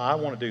do. So I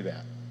want to do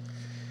that.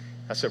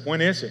 I said, when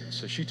is it?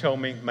 So she told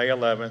me May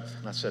 11th.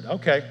 And I said,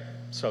 okay,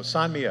 so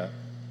sign me up.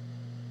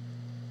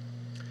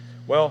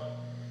 Well,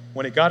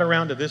 when it got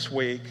around to this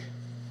week,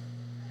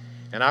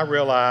 and I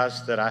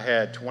realized that I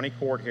had 20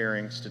 court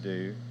hearings to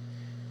do,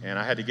 and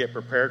I had to get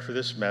prepared for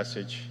this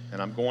message,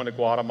 and I'm going to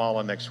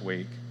Guatemala next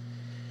week,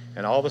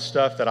 and all the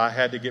stuff that I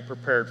had to get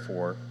prepared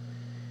for,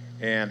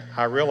 and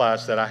I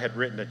realized that I had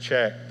written a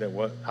check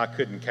that I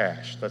couldn't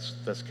cash.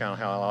 That's kind of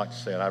how I like to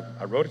say it.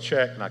 I wrote a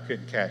check and I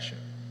couldn't cash it.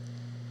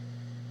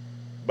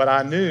 But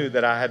I knew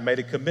that I had made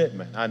a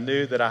commitment. I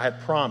knew that I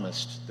had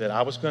promised that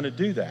I was going to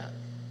do that.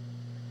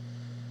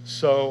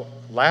 So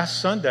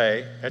last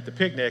Sunday at the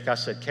picnic, I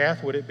said,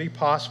 Kath, would it be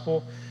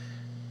possible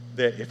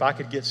that if I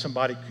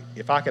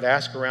could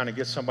ask around and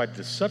get somebody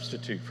to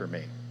substitute for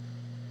me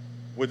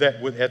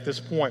at this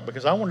point,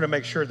 because I wanted to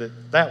make sure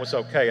that was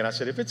okay. And I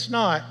said, if it's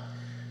not,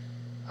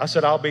 I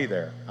said, I'll be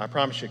there. I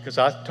promise you, because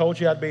I told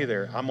you I'd be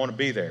there. I'm going to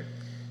be there.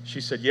 She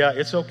said, yeah,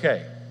 it's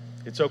okay.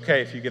 It's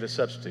okay if you get a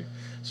substitute.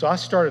 So I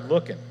started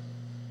looking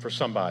for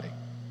somebody.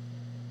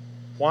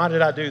 Why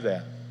did I do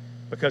that?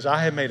 Because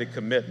I had made a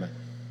commitment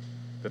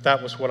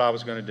that was what I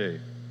was going to do.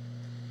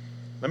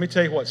 Let me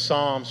tell you what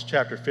Psalms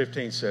chapter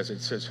 15 says.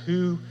 It says,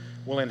 who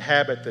will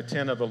inhabit the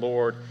tent of the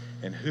Lord,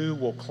 and who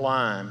will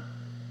climb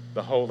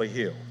the holy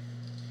hill?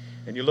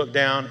 And you look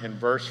down in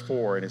verse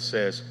 4, and it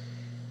says,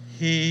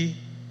 he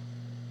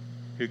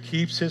who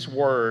keeps his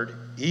word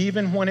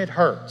even when it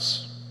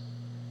hurts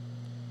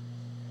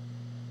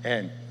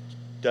and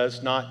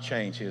does not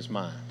change his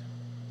mind.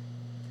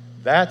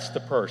 That's the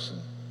person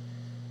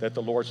that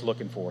the Lord's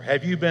looking for.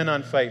 Have you been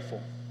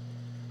unfaithful?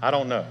 I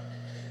don't know.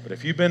 But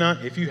if you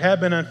have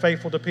been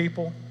unfaithful to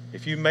people,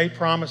 if you've made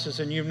promises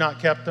and you've not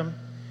kept them,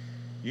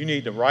 you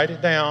need to write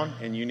it down,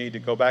 and you need to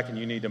go back and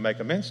you need to make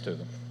amends to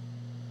them.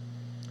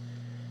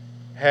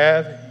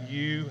 Have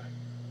you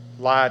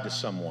lied to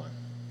someone?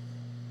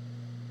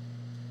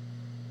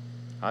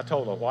 I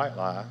told a white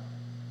lie.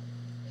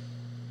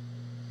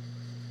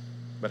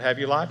 But have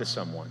you lied to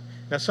someone?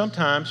 Now,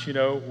 sometimes, we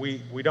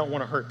don't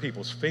want to hurt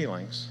people's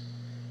feelings.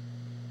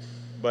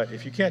 But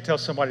if you can't tell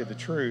somebody the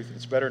truth,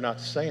 it's better not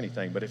to say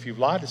anything. But if you've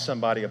lied to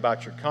somebody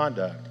about your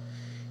conduct,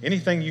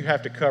 anything you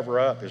have to cover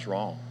up is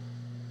wrong.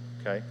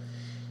 Okay?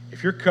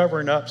 If you're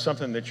covering up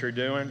something that you're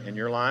doing and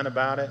you're lying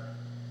about it,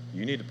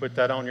 you need to put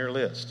that on your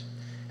list.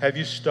 Have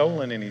you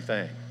stolen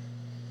anything?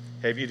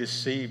 Have you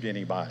deceived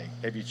anybody?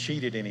 Have you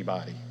cheated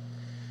anybody?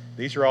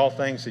 These are all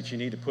things that you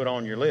need to put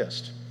on your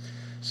list.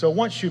 So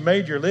once you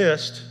made your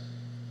list,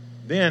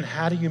 then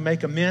how do you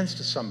make amends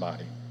to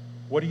somebody?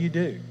 What do you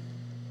do?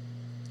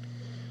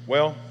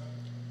 Well,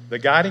 the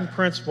guiding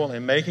principle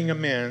in making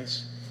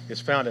amends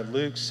is found at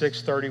Luke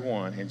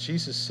 6:31. And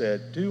Jesus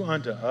said, do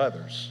unto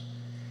others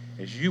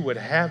as you would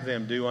have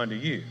them do unto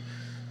you.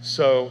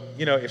 So,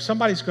 if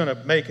somebody's going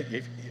to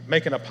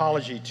make an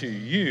apology to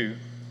you,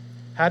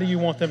 how do you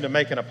want them to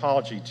make an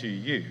apology to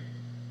you?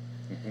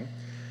 Mm-hmm.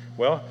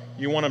 Well,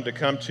 you want them to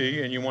come to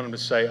you and you want them to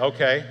say,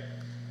 okay,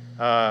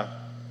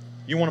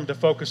 you want them to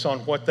focus on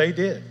what they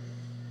did.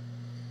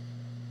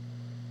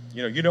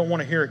 You don't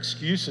want to hear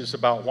excuses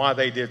about why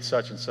they did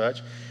such and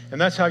such.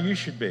 And that's how you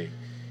should be.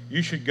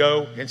 You should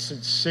go and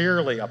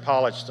sincerely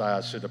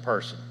apologize to the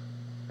person.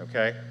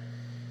 Okay?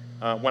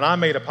 When I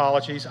made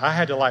apologies, I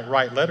had to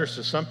write letters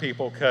to some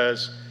people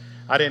because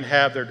I didn't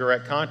have their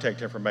direct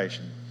contact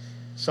information.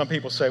 Some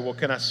people say, well,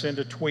 can I send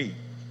a tweet?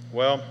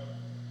 Well,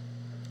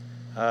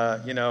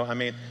 I'm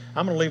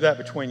going to leave that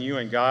between you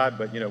and God,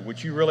 but,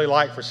 would you really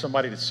like for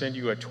somebody to send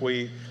you a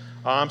tweet?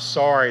 Oh, I'm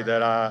sorry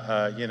that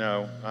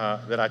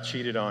I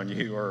cheated on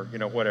you, or,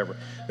 whatever.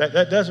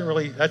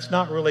 That's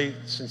not really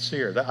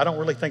sincere. I don't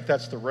really think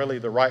that's the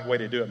right way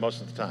to do it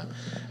most of the time.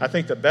 I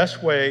think the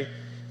best way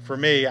for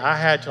me, I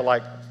had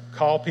to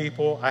call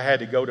people. I had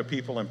to go to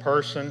people in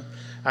person.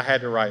 I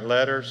had to write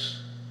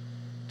letters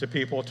to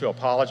people to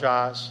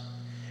apologize.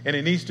 And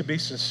it needs to be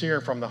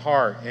sincere from the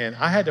heart. And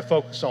I had to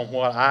focus on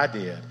what I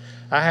did.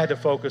 I had to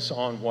focus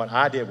on what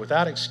I did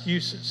without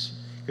excuses,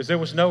 because there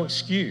was no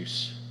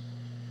excuse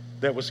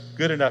that was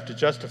good enough to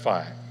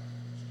justify it.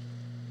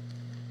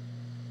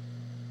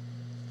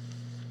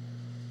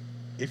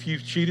 If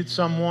you've cheated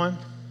someone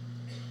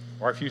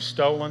or if you've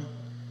stolen,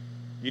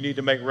 you need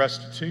to make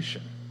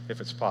restitution if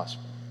it's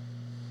possible.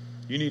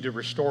 You need to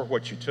restore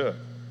what you took.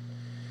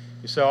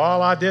 You say,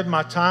 I did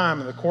my time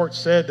and the court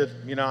said that,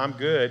 I'm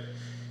good.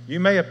 You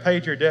may have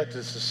paid your debt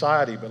to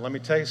society, but let me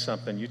tell you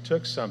something. You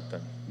took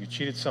something. You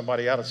cheated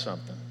somebody out of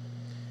something.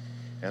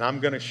 And I'm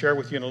going to share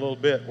with you in a little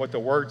bit what the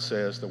Word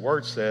says. The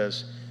Word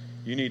says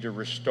you need to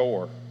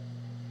restore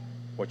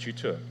what you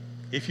took,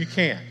 if you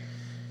can.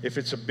 If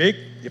it's a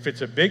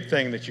big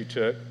thing that you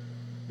took,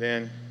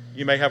 then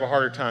you may have a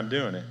harder time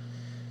doing it.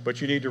 But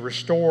you need to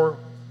restore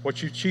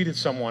what you cheated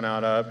someone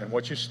out of and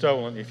what you've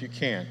stolen if you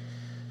can.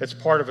 It's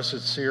part of a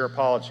sincere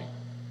apology.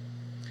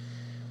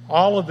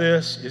 All of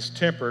this is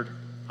tempered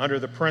under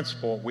the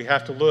principle we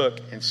have to look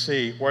and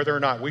see whether or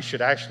not we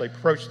should actually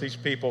approach these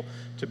people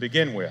to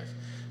begin with.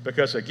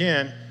 Because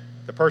again,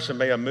 the person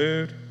may have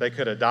moved, they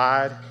could have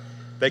died,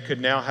 they could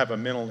now have a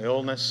mental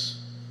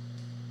illness,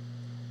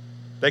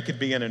 they could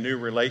be in a new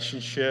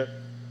relationship.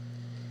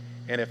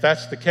 And if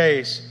that's the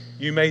case,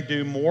 you may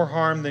do more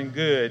harm than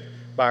good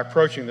by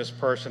approaching this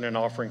person and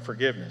offering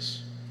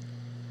forgiveness.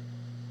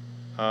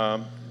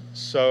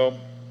 So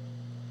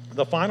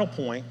the final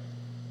point,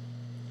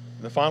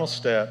 the final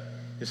step,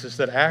 is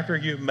that after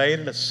you've made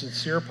a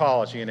sincere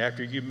apology and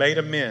after you've made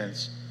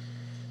amends,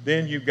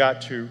 then you've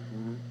got to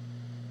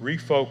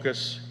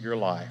refocus your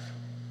life.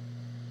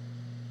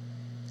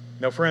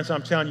 Now, friends,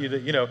 I'm telling you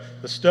that,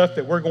 the stuff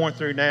that we're going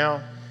through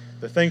now,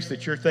 the things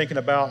that you're thinking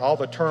about, all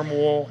the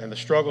turmoil and the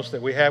struggles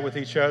that we have with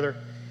each other,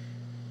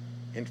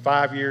 in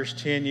 5 years,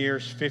 10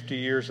 years, 50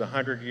 years,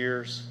 100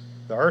 years,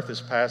 the earth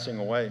is passing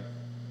away.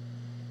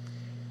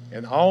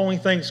 And the only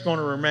thing that's going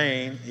to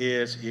remain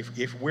is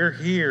if we're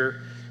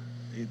here,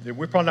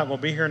 we're probably not going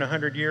to be here in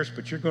 100 years,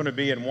 but you're going to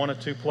be in one of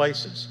two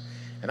places.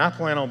 And I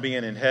plan on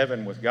being in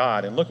heaven with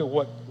God. And look at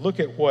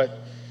what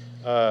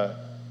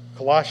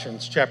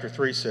Colossians chapter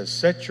 3 says.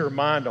 Set your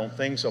mind on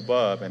things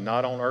above and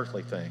not on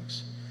earthly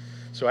things.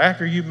 So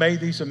after you made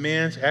these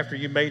amends, after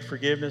you made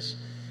forgiveness,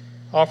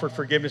 offered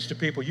forgiveness to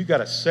people, you got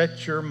to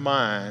set your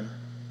mind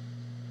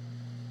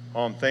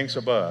on things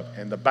above.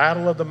 And the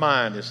battle of the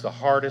mind is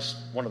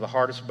one of the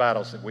hardest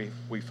battles that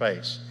we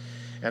face.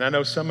 And I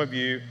know some of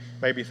you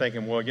may be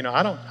thinking, well,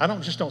 I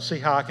don't see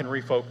how I can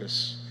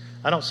refocus.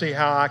 I don't see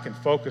how I can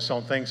focus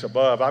on things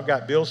above. I've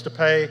got bills to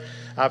pay.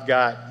 I've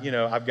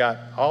got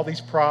all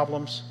these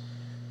problems.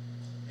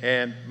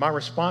 And my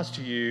response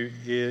to you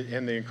is,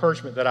 and the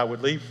encouragement that I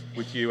would leave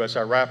with you as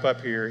I wrap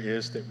up here,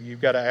 is that you've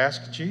got to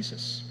ask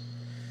Jesus.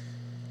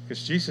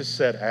 Because Jesus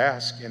said,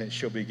 ask and it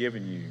shall be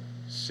given you.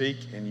 Seek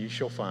and you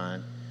shall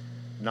find.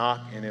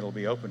 Knock and it'll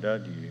be opened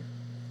unto you.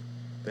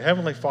 The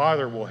Heavenly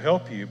Father will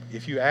help you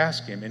if you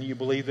ask Him and you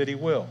believe that He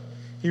will.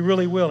 He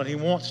really will, and He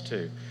wants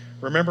to.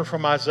 Remember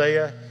from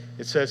Isaiah,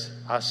 it says,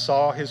 I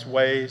saw His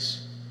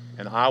ways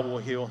and I will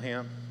heal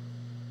him.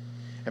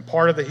 And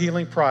part of the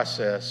healing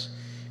process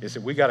is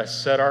that we got to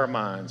set our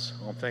minds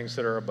on things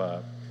that are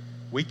above.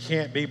 We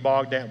can't be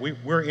bogged down.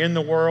 We're in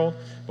the world,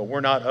 but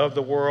we're not of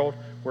the world.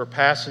 We're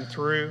passing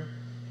through.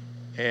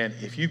 And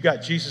if you've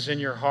got Jesus in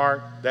your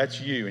heart, that's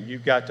you. And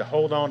you've got to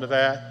hold on to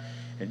that.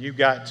 And you've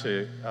got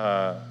to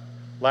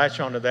latch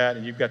onto that.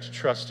 And you've got to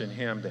trust in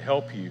Him to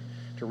help you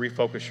to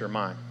refocus your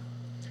mind.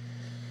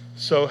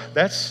 So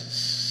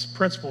that's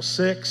principle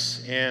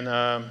 6 in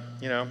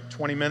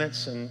 20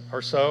 minutes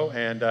or so.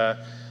 And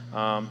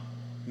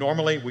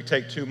normally we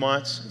take 2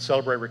 months and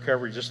Celebrate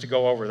Recovery just to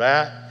go over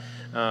that.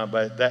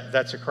 But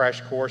that's a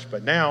crash course.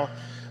 But now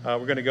we're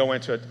going to go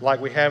into it like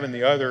we have in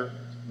the other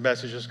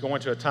messages, go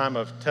into a time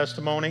of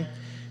testimony.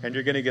 And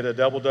you're going to get a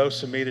double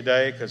dose of me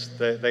today because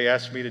they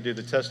asked me to do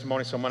the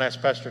testimony. So I'm going to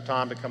ask Pastor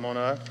Tom to come on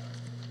up.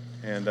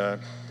 And Rob,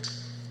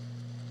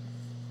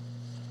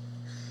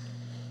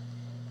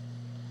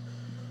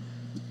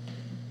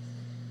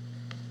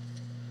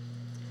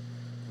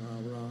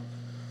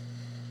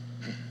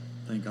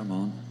 I think I'm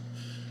on.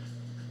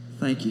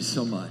 Thank you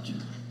so much.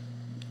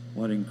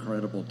 What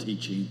incredible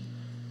teaching.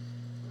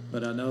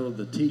 But I know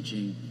the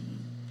teaching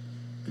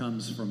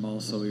comes from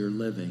also your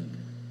living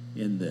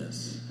in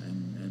this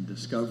and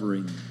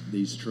discovering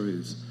these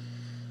truths.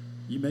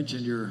 You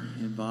mentioned your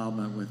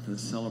involvement with the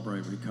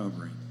Celebrate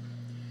Recovery.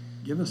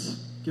 Give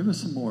us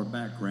some more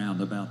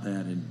background about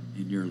that in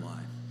your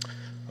life.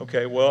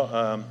 Okay,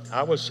 well,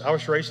 I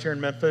was raised here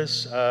in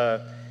Memphis.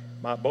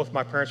 Both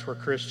my parents were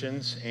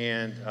Christians,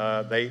 and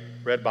they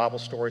read Bible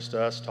stories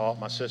to us, taught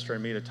my sister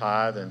and me to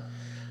tithe, and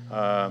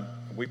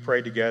we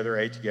prayed together,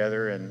 ate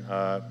together, and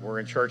we're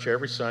in church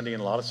every Sunday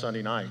and a lot of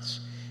Sunday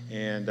nights.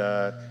 And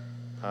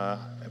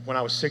when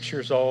I was 6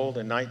 years old,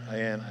 in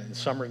the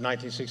summer of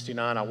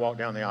 1969, I walked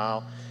down the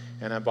aisle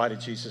and I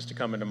invited Jesus to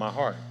come into my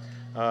heart.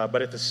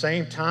 But at the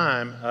same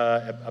time,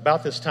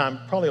 about this time,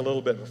 probably a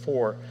little bit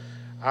before,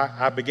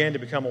 I began to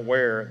become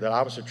aware that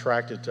I was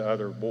attracted to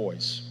other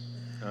boys.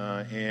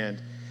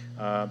 And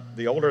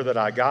the older that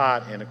I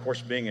got, and of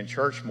course being in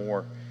church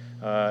more,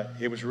 I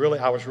was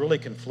really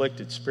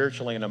conflicted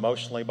spiritually and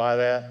emotionally by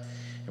that.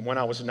 And when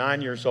I was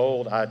 9 years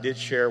old, I did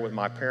share with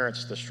my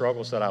parents the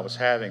struggles that I was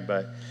having.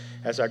 But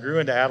as I grew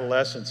into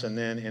adolescence and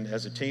then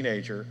as a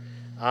teenager,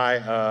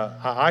 I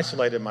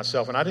isolated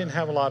myself, and I didn't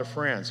have a lot of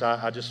friends.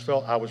 I just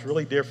felt I was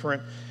really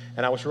different,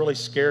 and I was really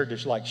scared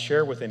to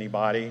share with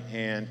anybody.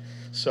 And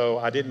so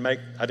I didn't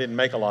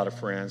make a lot of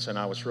friends, and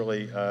I was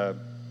really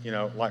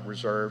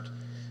reserved.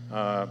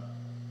 I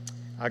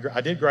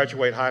did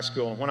graduate high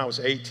school, and when I was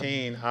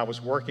 18, I was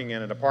working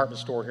in a department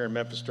store here in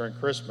Memphis during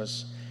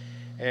Christmas,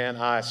 and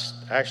I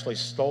actually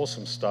stole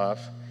some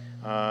stuff,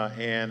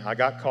 and I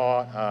got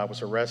caught. I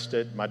was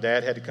arrested. My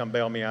dad had to come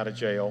bail me out of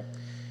jail.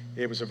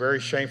 It was a very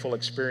shameful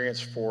experience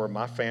for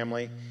my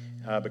family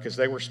because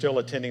they were still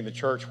attending the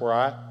church where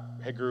I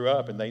had grew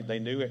up, and they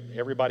knew it.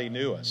 Everybody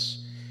knew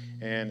us,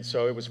 and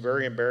so it was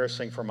very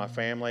embarrassing for my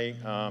family.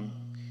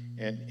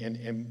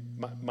 And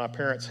my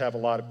parents have a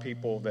lot of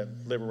people that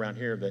live around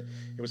here that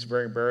it was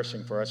very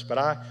embarrassing for us. But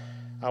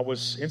I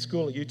was in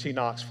school at UT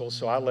Knoxville,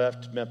 so I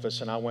left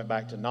Memphis and I went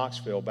back to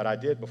Knoxville. But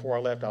before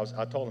I left,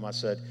 I told them, I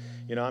said,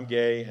 I'm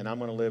gay and I'm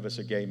going to live as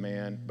a gay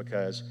man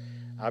because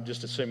I'm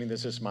just assuming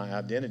this is my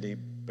identity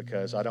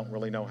because I don't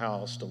really know how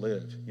else to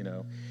live,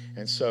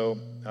 And so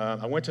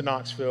I went to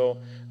Knoxville.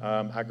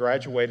 I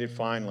graduated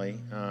finally,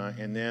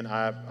 and then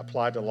I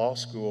applied to law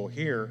school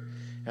here.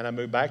 And I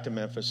moved back to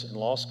Memphis in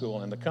law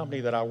school. And the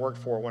company that I worked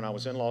for when I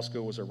was in law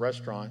school was a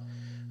restaurant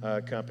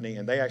company,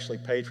 and they actually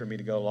paid for me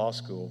to go to law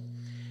school.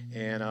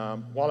 And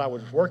while I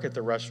would work at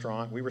the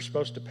restaurant, we were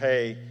supposed to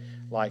pay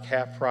like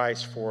half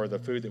price for the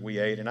food that we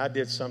ate. And I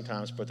did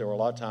sometimes, but there were a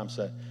lot of times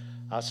that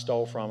I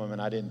stole from them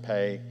and I didn't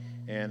pay.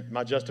 And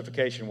my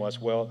justification was,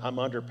 well, I'm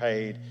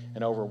underpaid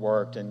and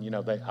overworked, and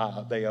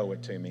they owe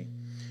it to me.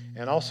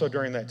 And also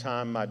during that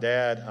time, my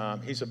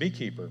dad, he's a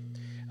beekeeper.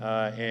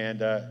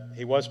 and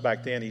he was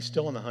back then. He's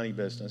still in the honey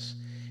business.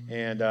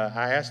 And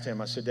I asked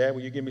him, I said, Dad,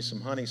 will you give me some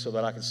honey so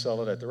that I can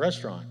sell it at the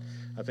restaurant?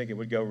 I think it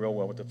would go real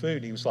well with the food.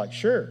 And he was like,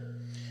 sure.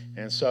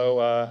 And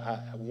so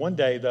one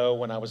day, though,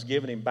 when I was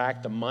giving him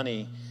back the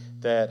money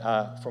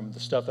that from the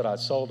stuff that I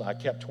sold, I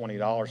kept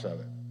 $20 of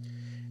it.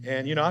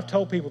 And, you know, I've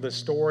told people this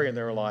story, and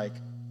they're like,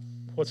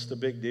 what's the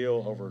big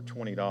deal over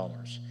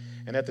 $20?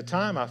 And at the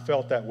time, I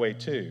felt that way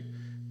too.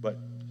 But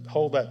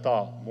hold that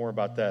thought, more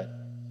about that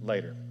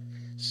later.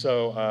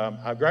 So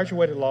I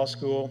graduated law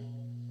school,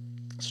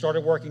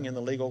 started working in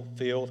the legal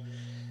field,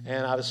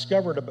 and I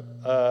discovered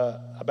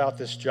about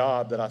this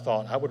job that I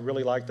thought I would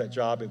really like that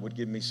job. It would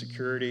give me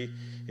security.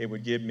 It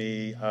would give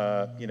me,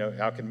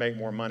 I could make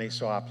more money.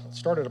 So I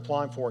started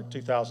applying for it in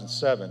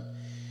 2007.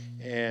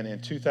 And in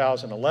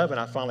 2011,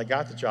 I finally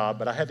got the job,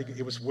 but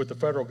it was with the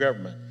federal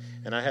government,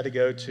 and I had to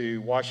go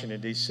to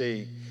Washington,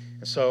 D.C.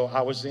 And so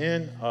I was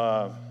in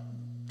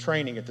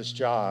training at this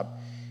job,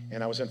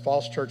 and I was in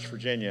Falls Church,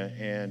 Virginia,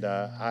 and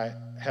I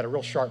had a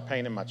real sharp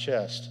pain in my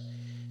chest.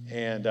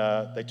 And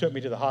they took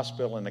me to the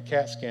hospital, and the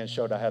CAT scan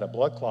showed I had a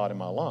blood clot in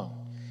my lung.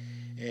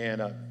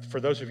 And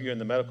for those of you in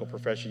the medical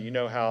profession, you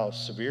know how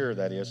severe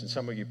that is, and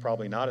some of you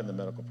probably not in the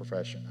medical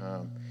profession.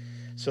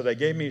 So they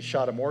gave me a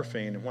shot of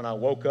morphine, and when I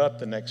woke up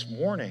the next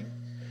morning,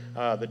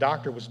 the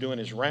doctor was doing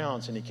his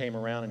rounds, and he came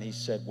around and he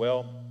said,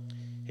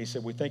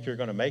 we think you're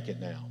going to make it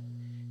now.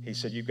 He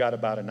said, you've got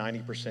about a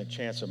 90%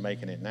 chance of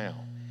making it now.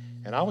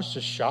 And I was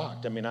just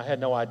shocked. I mean, I had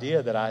no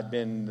idea that I had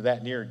been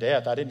that near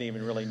death. I didn't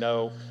even really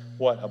know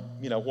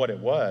what it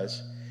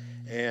was.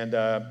 And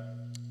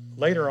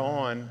later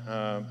on,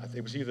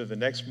 it was either the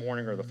next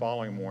morning or the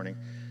following morning,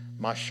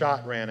 my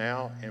shot ran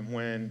out, and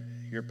when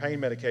your pain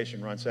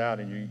medication runs out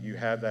and you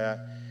have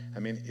that, I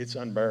mean, it's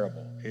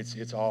unbearable.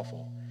 It's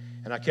awful.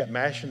 And I kept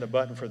mashing the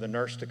button for the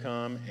nurse to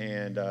come,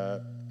 and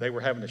they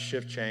were having a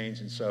shift change,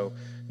 and so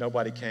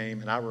nobody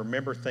came. And I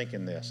remember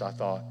thinking this. I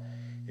thought,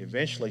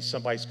 eventually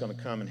somebody's going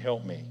to come and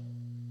help me.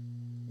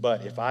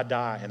 But if I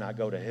die and I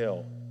go to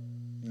hell,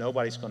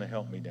 nobody's going to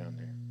help me down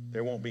there.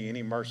 There won't be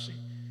any mercy.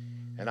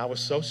 And I was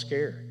so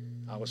scared.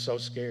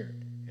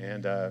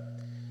 And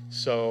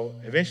so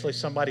eventually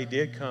somebody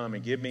did come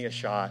and give me a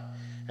shot.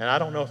 And I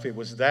don't know if it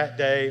was that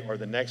day or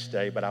the next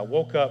day, but I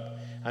woke up.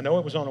 I know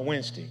it was on a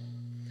Wednesday.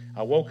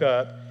 I woke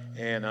up,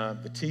 and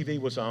the TV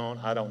was on.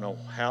 I don't know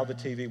how the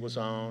TV was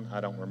on. I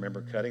don't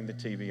remember cutting the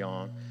TV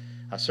on.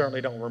 I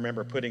certainly don't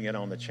remember putting it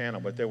on the channel,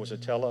 but there was a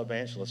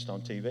televangelist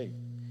on TV.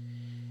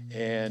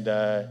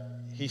 And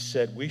he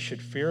said, we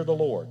should fear the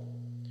Lord,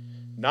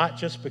 not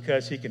just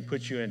because he can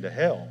put you into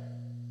hell,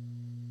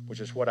 which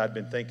is what I'd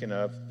been thinking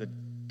of the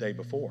day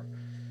before.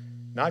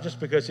 Not just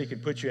because he can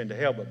put you into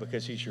hell, but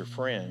because he's your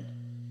friend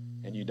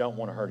and you don't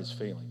want to hurt his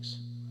feelings.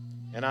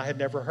 And I had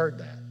never heard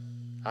that.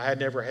 I had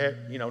never had,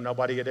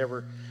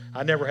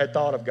 I never had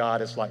thought of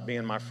God as like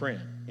being my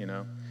friend,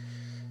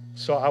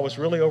 So I was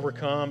really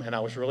overcome, and I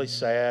was really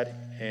sad,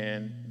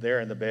 and there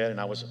in the bed, and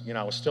I was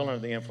still under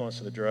the influence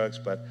of the drugs,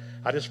 but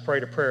I just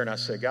prayed a prayer, and I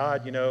said,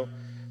 God,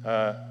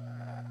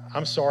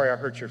 I'm sorry I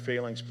hurt your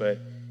feelings, but,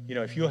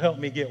 if you'll help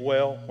me get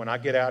well, when I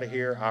get out of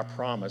here, I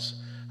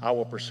promise I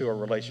will pursue a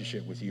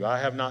relationship with you. I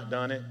have not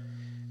done it,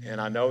 and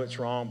I know it's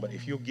wrong, but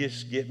if you'll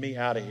just get me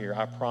out of here,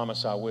 I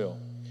promise I will.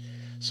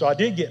 So I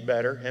did get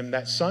better, and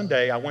that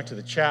Sunday I went to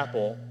the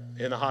chapel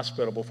in the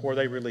hospital before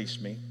they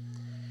released me.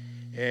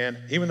 And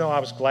even though I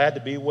was glad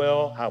to be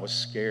well, I was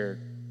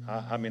scared.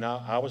 I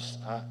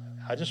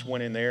just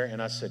went in there and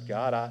I said,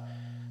 God,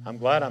 I'm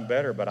glad I'm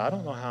better, but I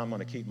don't know how I'm going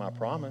to keep my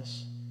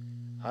promise.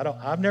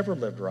 I've never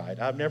lived right.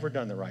 I've never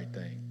done the right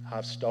thing.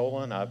 I've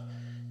stolen. I've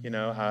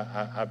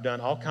done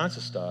all kinds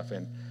of stuff,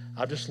 and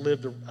I've just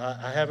lived.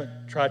 I haven't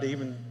tried to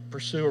even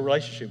pursue a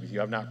relationship with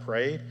you. I've not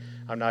prayed.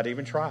 I've not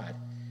even tried.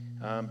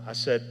 I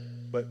said,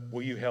 but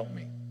will you help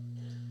me?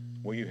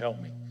 Will you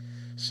help me?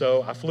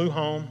 So I flew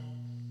home,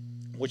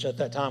 which at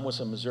that time was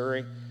in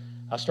Missouri.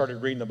 I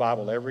started reading the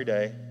Bible every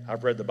day.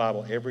 I've read the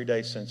Bible every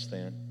day since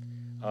then.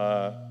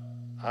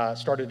 I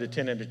started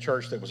attending a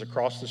church that was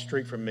across the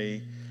street from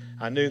me.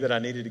 I knew that I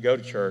needed to go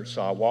to church,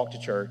 so I walked to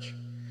church.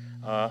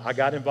 I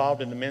got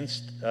involved in the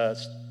men's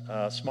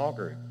small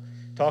group.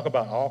 Talk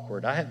about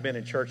awkward. I hadn't been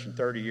in church in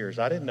 30 years.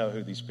 I didn't know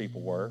who these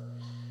people were,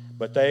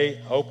 but they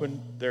opened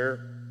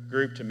their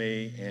group to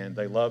me, and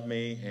they loved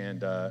me.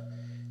 And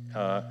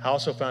I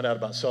also found out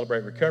about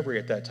Celebrate Recovery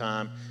at that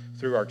time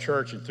through our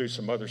church and through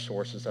some other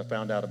sources. I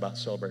found out about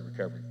Celebrate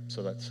Recovery,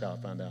 so that's how I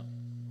found out.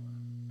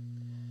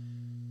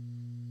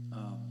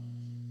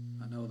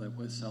 I know that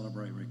with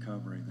Celebrate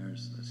Recovery,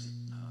 there's this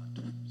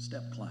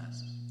step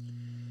classes,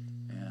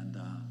 and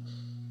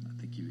I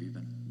think you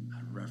even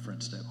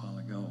referenced it a while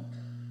ago.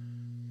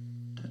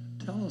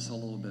 Tell us a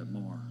little bit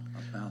more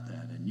about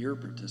that and your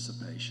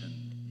participation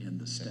in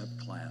the step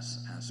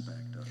class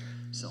aspect of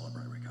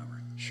Celebrate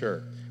Recovery.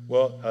 Sure.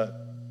 Well,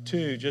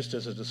 just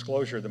as a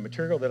disclosure, the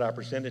material that I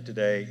presented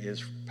today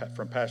is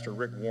from Pastor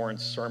Rick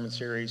Warren's sermon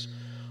series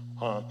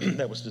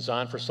that was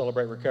designed for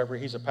Celebrate Recovery.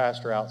 He's a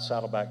pastor out at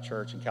Saddleback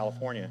Church in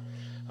California.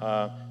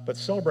 But the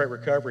Celebrate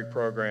Recovery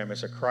program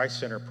is a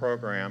Christ-centered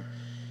program,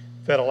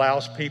 that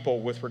allows people,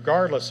 with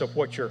regardless of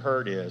what your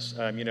hurt is,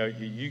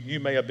 you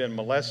may have been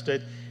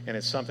molested, and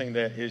it's something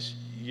that is,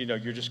 you're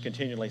just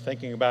continually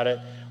thinking about it,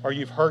 or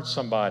you've hurt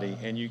somebody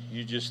and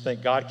you just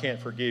think God can't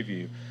forgive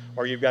you,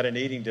 or you've got an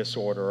eating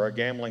disorder or a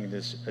gambling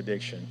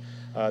addiction.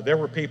 There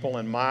were people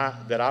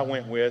that I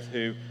went with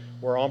who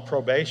were on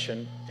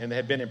probation and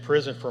had been in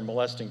prison for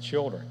molesting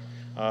children.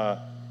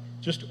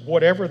 Just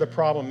whatever the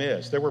problem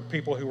is. There were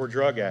people who were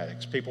drug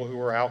addicts, people who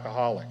were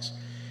alcoholics.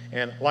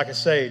 And like I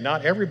say,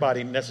 not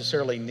everybody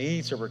necessarily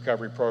needs a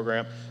recovery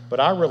program, but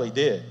I really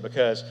did,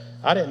 because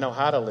I didn't know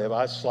how to live.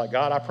 I was just like,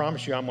 God, I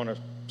promise you I'm going to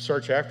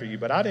search after you,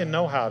 but I didn't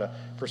know how to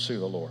pursue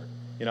the Lord.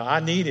 I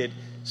needed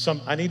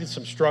some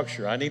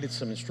structure. I needed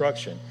some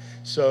instruction.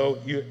 So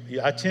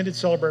I attended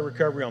Celebrate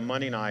Recovery on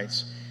Monday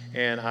nights,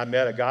 and I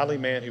met a godly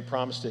man who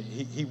promised that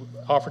he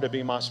offered to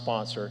be my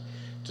sponsor,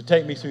 to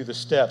take me through the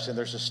steps. And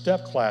there's a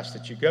step class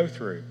that you go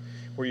through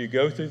where you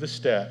go through the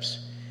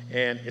steps.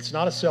 And it's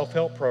not a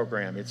self-help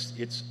program.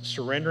 It's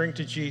surrendering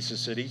to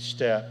Jesus at each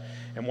step.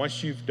 And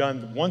once you've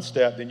done one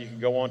step, then you can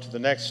go on to the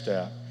next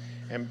step,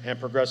 and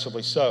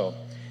progressively so.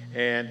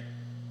 And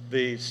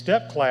the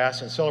step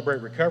class and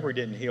Celebrate Recovery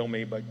didn't heal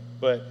me,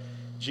 but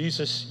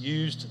Jesus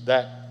used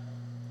that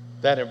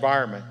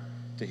environment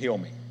to heal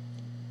me.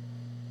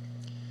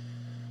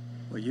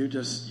 Well, you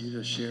just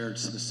shared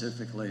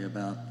specifically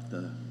about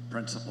the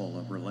principle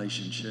of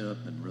relationship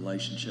and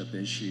relationship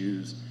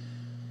issues,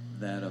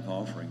 that of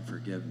offering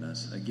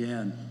forgiveness.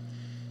 Again,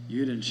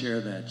 you didn't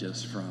share that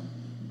just from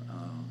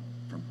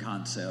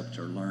concept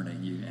or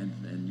learning.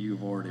 And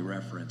you've already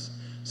referenced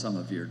some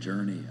of your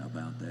journey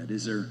about that.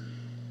 Is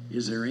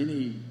there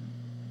any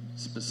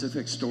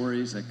specific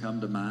stories that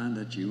come to mind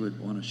that you would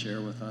want to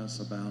share with us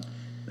about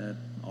that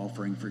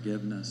offering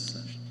forgiveness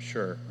and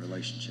Sure.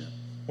 relationship?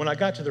 When I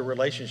got to the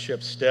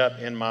relationship step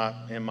in my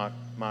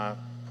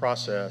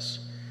process,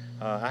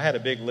 I had a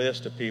big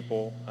list of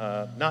people,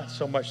 not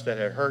so much that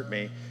had hurt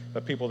me,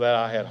 but people that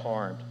I had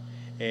harmed.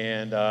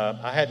 And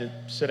I had to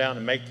sit down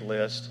and make the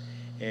list.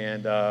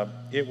 And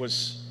it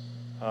was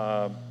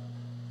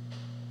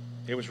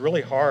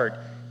really hard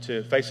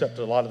to face up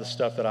to a lot of the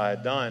stuff that I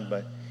had done.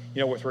 But,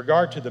 with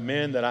regard to the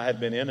men that I had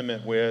been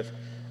intimate with,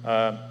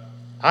 I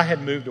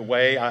had moved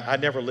away. I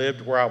never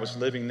lived where I was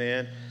living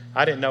then.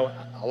 I didn't know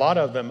a lot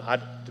of them.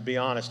 To be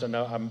honest,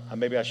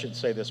 maybe I shouldn't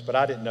say this, but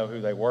I didn't know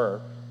who they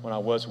were when I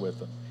was with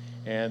them.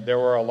 And there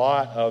were a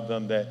lot of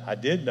them that I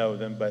did know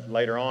them, but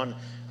later on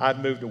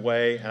I'd moved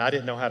away and I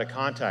didn't know how to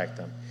contact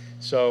them.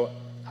 So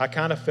I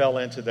kind of fell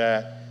into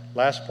that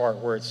last part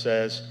where it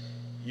says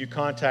you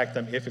contact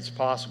them if it's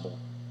possible.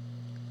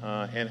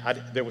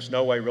 There was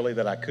no way really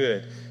that I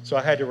could. So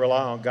I had to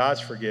rely on God's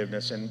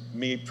forgiveness and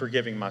me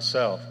forgiving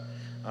myself.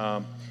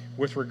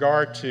 With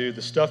regard to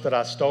the stuff that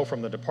I stole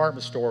from the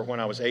department store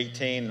when I was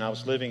 18 and I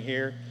was living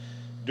here,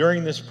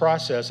 during this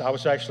process I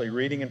was actually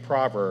reading in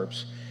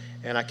Proverbs,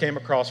 and I came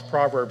across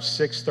Proverbs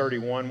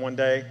 6:31 one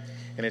day,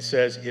 and it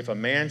says, if a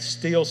man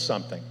steals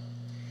something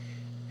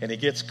and he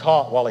gets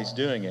caught while he's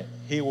doing it,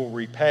 he will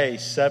repay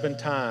 7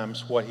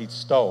 times what he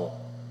stole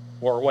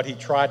or what he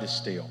tried to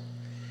steal.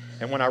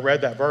 And when I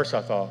read that verse,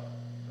 I thought,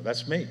 well,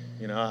 that's me.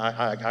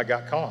 I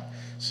got caught.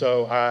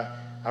 So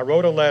I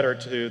wrote a letter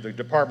to the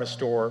department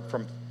store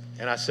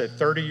and I said,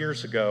 30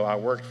 years ago, I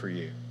worked for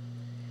you.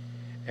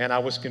 And I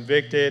was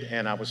convicted,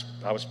 and I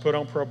was put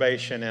on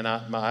probation, and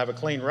I have a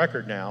clean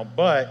record now,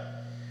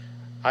 but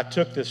I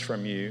took this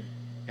from you,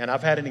 and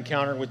I've had an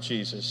encounter with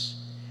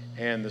Jesus,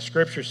 and the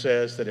scripture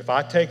says that if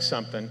I take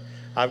something,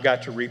 I've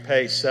got to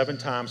repay 7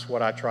 times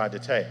what I tried to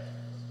take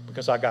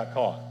because I got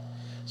caught.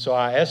 So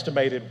I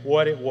estimated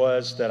what it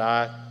was that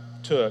I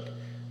took,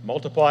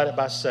 multiplied it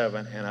by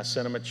 7, and I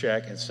sent him a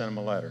check and sent him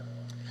a letter.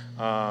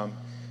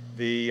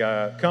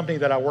 The company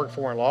that I worked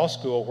for in law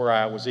school, where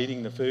I was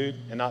eating the food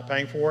and not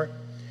paying for it,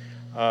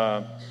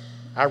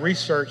 I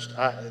researched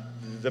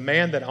the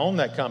man that owned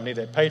that company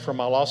that paid for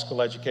my law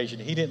school education.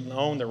 He didn't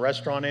own the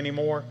restaurant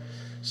anymore,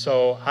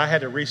 so I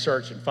had to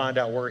research and find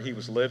out where he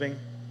was living.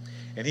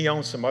 And he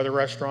owned some other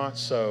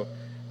restaurants, so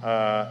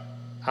I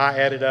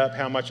added up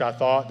how much I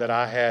thought that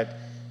I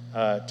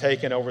had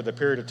taken over the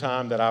period of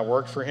time that I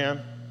worked for him.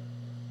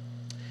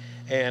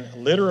 And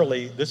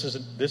literally,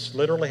 this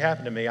literally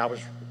happened to me. I was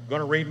going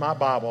to read my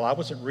Bible. I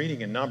wasn't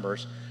reading in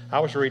Numbers. I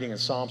was reading in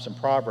Psalms and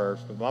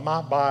Proverbs. But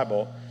my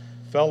Bible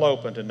fell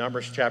open to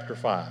Numbers chapter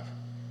 5.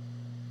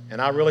 And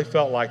I really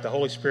felt like the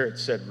Holy Spirit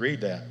said,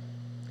 read that.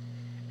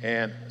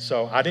 And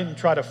so I didn't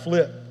try to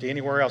flip to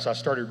anywhere else. I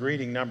started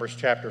reading Numbers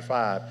chapter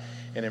 5.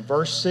 And in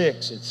verse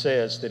 6, it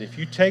says that if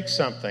you take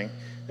something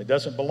that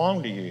doesn't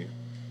belong to you,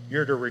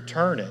 you're to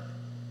return it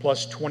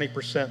plus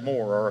 20%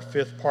 more, or a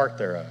fifth part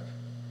thereof.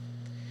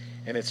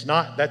 And that's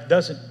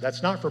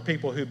not for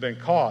people who've been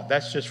caught.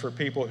 That's just for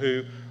people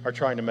who are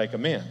trying to make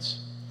amends.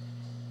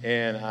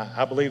 And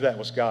I believe that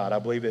was God. I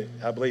believe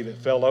it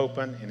fell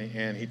open,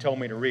 and he told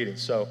me to read it.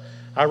 So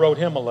I wrote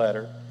him a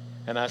letter,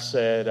 and I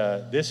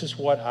said, this is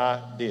what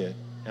I did,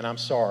 and I'm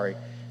sorry,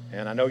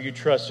 and I know you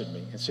trusted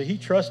me. And so he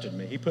trusted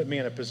me. He put me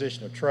in a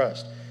position of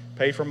trust,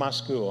 paid for my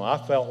school. I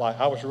felt like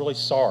I was really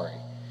sorry.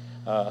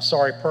 a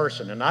sorry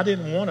person. And I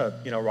didn't want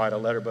to, write a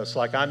letter, but it's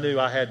like I knew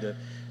I had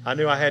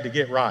to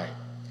get right.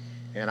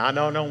 And I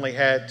not only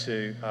had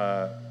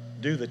to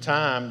do the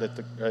time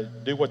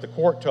do what the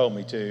court told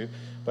me to,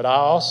 but I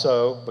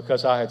also,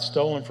 because I had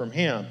stolen from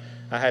him,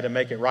 I had to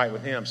make it right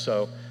with him.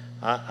 So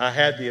I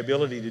had the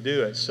ability to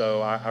do it.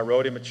 So I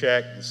wrote him a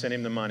check and sent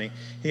him the money.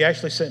 He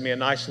actually sent me a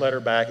nice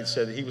letter back and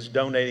said that he was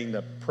donating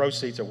the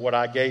proceeds of what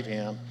I gave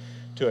him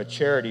to a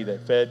charity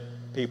that fed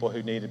people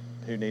who needed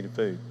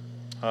food.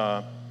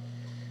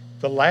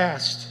 The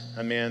last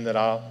amend that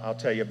I'll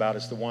tell you about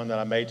is the one that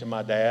I made to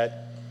my dad,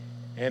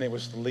 and it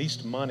was the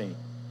least money.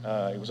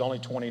 It was only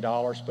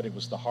 $20, but it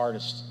was the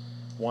hardest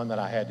one that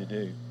I had to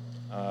do.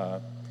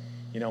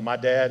 My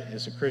dad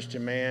is a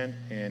Christian man,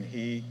 and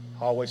he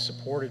always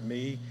supported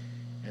me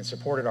and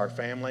supported our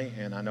family,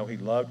 and I know he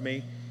loved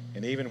me.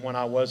 And even when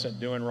I wasn't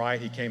doing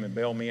right, he came and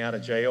bailed me out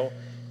of jail.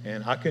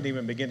 And I couldn't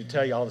even begin to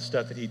tell you all the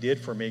stuff that he did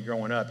for me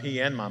growing up, he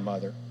and my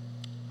mother.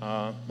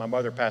 My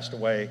mother passed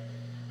away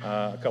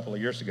a couple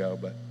of years ago,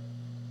 but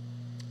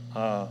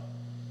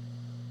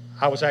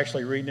I was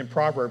actually reading in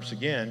Proverbs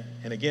again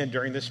and again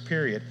during this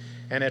period,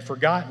 and had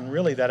forgotten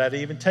really that I'd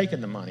even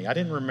taken the money. I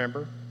didn't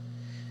remember.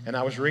 And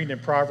I was reading in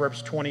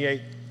Proverbs 28,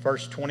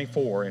 verse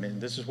 24,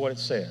 and this is what it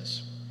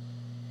says.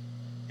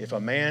 If a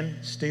man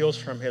steals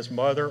from his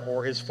mother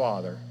or his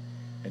father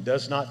and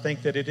does not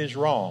think that it is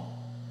wrong,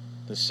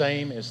 the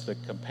same is the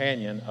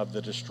companion of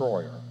the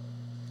destroyer.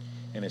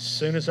 And as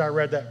soon as I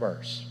read that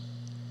verse,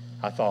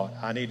 I thought,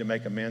 I need to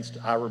make amends.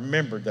 I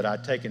remembered that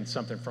I'd taken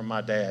something from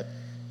my dad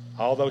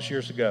all those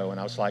years ago, and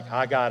I was like,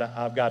 I've got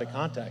to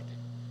contact him.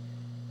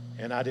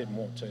 And I didn't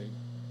want to,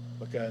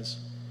 because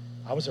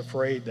I was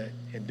afraid that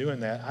in doing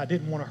that, I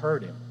didn't want to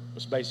hurt him,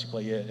 was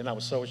basically it. And I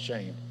was so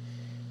ashamed.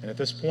 And at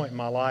this point in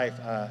my life,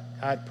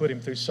 I'd put him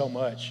through so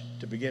much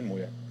to begin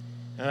with.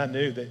 And I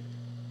knew that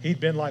he'd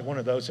been like one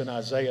of those in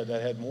Isaiah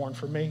that had mourned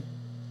for me.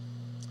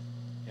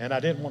 And I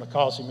didn't want to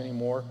cause him any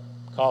more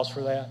cause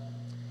for that.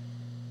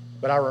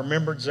 But I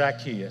remembered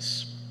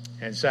Zacchaeus.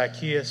 And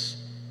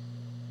Zacchaeus,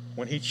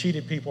 when he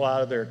cheated people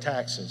out of their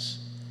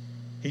taxes,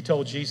 he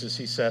told Jesus,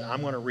 he said,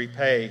 I'm going to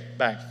repay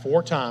back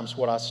 4 times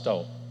what I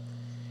stole.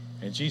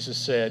 And Jesus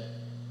said,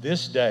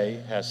 this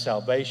day has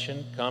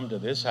salvation come to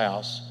this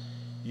house.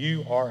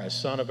 You are a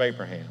son of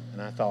Abraham.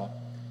 And I thought,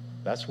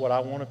 that's what I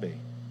want to be.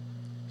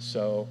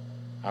 So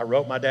I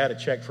wrote my dad a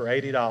check for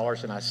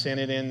 $80, and I sent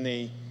it in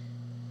the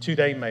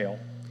 2-day mail.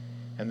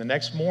 And the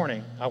next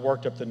morning, I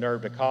worked up the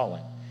nerve to call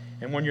him.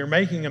 And when you're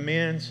making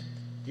amends,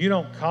 you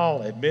don't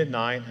call at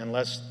midnight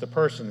unless the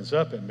person is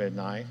up at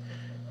midnight.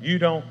 You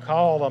don't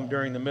call them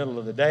during the middle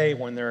of the day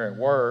when they're at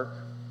work.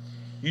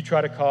 You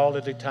try to call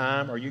at a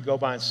time, or you go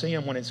by and see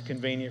them when it's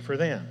convenient for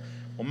them.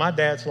 Well, my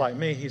dad's like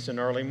me. He's an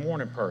early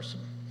morning person.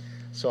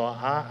 So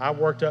I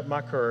worked up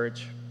my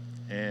courage,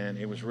 and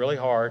it was really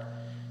hard.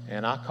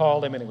 And I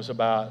called him, and it was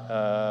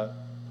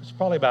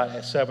probably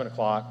about 7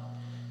 o'clock.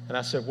 And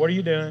I said, what are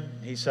you doing?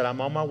 He said,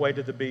 I'm on my way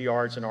to the B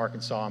Yards in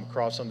Arkansas. I'm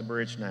crossing the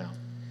bridge now.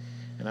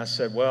 And I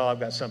said, well, I've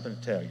got something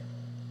to tell you.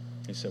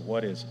 He said,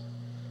 what is it?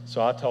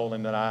 So I told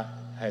him that I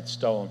had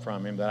stolen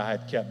from him, that I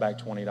had kept back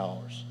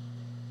 $20.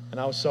 And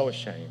I was so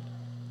ashamed.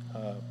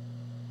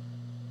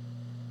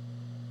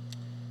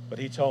 But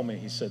he told me,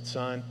 he said,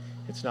 son,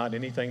 it's not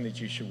anything that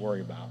you should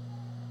worry about.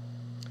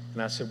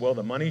 And I said, well,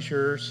 the money's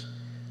yours.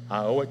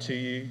 I owe it to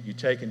you. You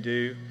take and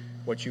do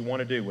what you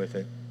want to do with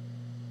it.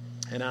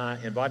 And I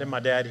invited my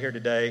dad here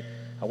today.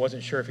 I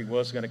wasn't sure if he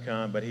was going to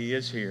come, but he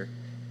is here.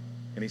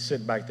 And he's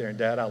sitting back there, and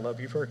Dad, I love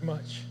you very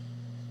much.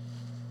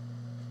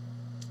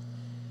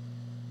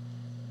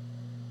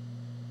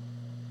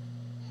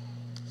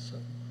 So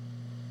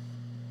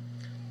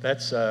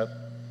that's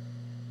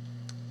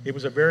it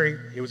was a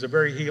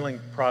very healing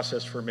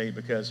process for me,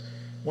 because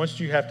once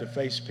you have to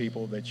face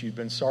people that you've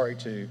been sorry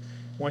to,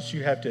 once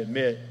you have to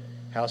admit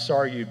how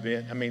sorry you've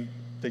been,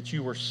 that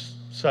you were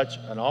such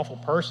an awful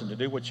person to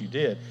do what you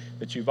did,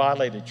 that you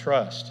violated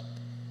trust,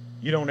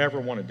 you don't ever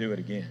want to do it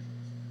again.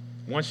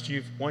 Once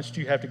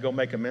you have to go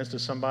make amends to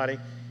somebody,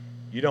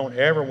 you don't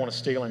ever want to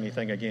steal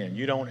anything again.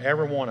 You don't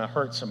ever want to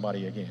hurt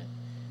somebody again.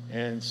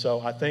 And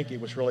so I think it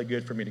was really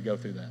good for me to go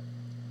through that.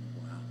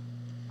 Wow.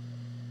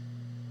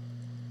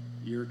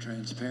 Your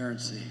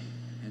transparency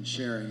and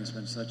sharing has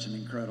been such an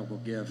incredible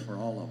gift for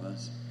all of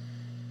us.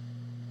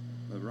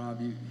 But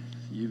Rob,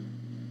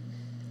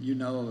 you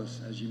know,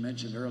 as you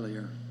mentioned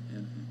earlier,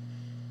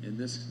 in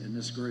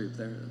this group,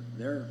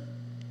 there are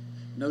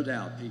no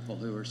doubt people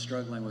who are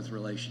struggling with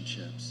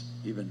relationships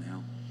even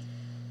now.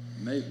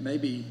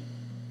 Maybe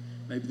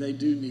they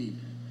do need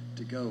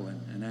to go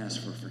and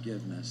ask for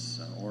forgiveness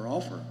or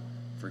offer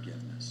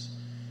forgiveness.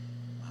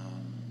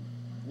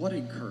 What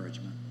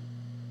encouragement?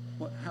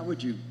 How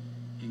would you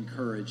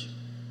encourage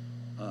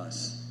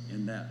us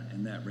in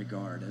that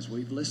regard? As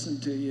we've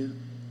listened to you,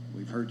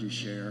 we've heard you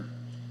share,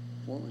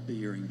 what would be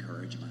your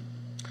encouragement?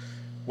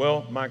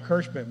 Well, my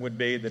encouragement would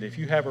be that if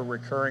you have a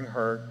recurring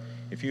hurt,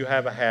 if you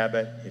have a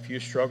habit, if you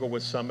struggle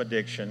with some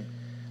addiction,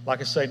 like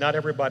I say, not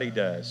everybody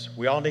does.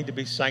 We all need to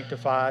be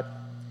sanctified,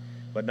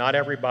 but not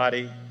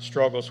everybody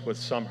struggles with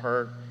some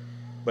hurt.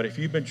 But if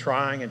you've been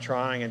trying and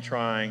trying and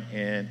trying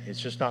and it's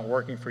just not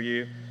working for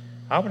you,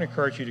 I would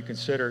encourage you to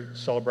consider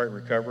Celebrate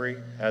Recovery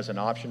as an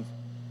option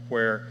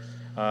where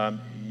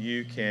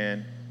you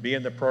can be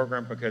in the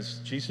program, because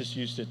Jesus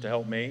used it to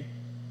help me.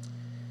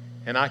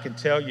 And I can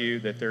tell you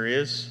that there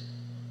is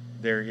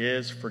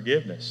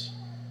forgiveness,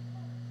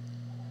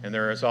 and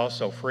there is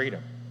also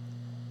freedom.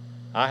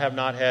 I have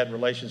not had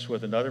relations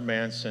with another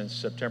man since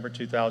September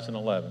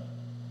 2011,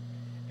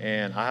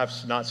 and I have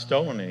not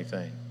stolen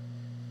anything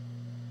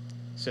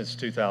since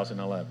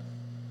 2011.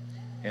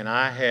 And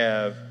I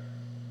have,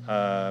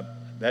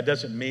 that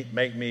doesn't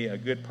make me a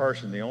good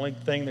person. The only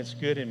thing that's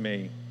good in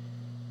me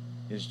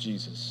is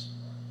Jesus.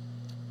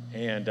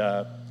 And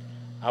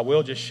I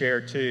will just share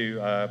too,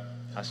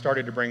 I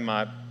started to bring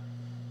my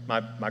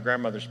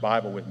grandmother's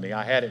Bible with me.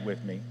 I had it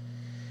with me.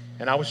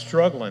 And I was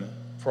struggling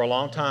for a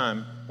long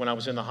time when I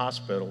was in the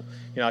hospital.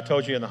 You know, I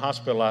told you in the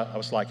hospital, I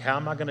was like, how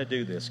am I going to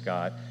do this,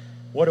 God?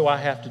 What do I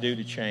have to do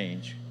to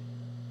change?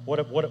 What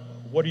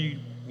do you,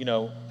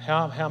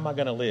 how am I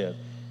going to live?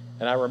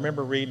 And I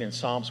remember reading in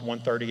Psalms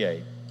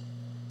 138.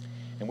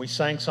 And we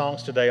sang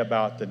songs today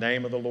about the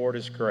name of the Lord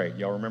is great.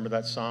 Y'all remember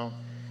that song?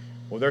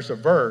 Well, there's a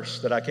verse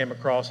that I came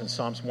across in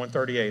Psalms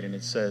 138, and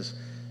it says,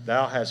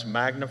 Thou hast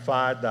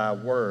magnified thy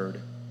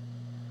word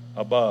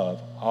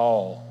above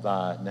all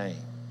thy name.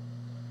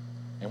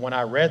 And when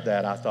I read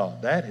that, I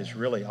thought, that is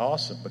really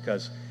awesome,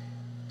 because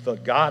the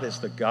God is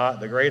the God,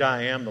 the great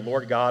I am, the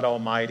Lord God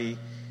Almighty.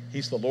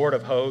 He's the Lord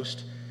of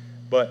hosts.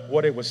 But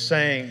what it was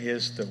saying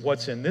is that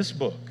what's in this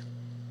book,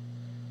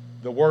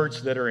 the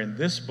words that are in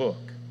this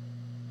book,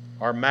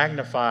 are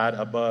magnified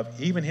above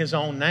even his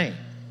own name.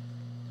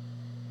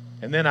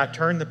 And then I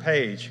turned the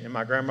page in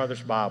my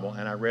grandmother's Bible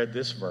and I read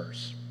this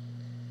verse.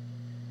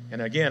 And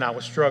again, I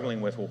was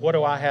struggling with, well, what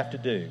do I have to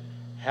do?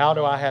 How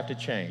do I have to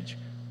change?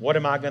 What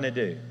am I going to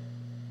do?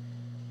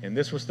 And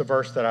this was the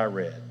verse that I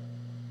read.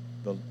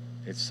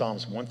 It's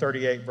Psalms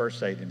 138,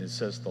 verse 8, and it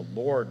says, the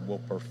Lord will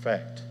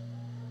perfect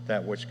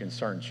that which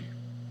concerns you.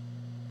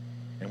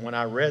 And when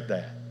I read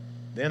that,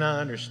 then I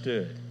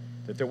understood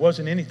that there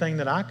wasn't anything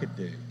that I could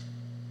do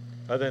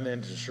other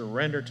than to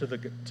surrender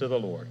to the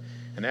Lord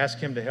and ask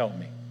him to help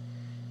me.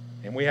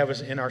 And we have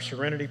in our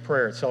serenity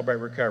prayer at Celebrate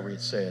Recovery,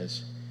 it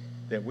says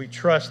that we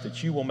trust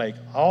that you will make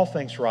all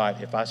things right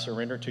if I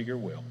surrender to your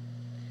will.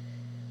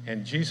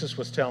 And Jesus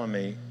was telling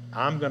me,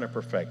 I'm going to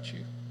perfect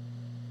you.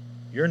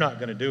 You're not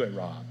going to do it,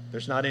 Rob.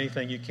 There's not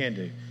anything you can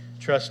do.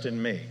 Trust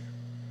in me.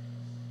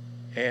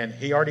 And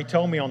he already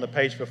told me on the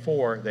page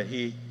before that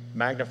he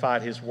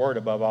magnified his word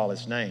above all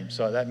his name.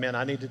 So that meant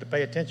I needed to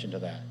pay attention to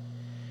that.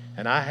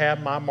 And I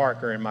have my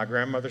marker in my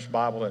grandmother's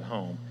Bible at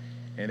home,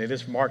 and it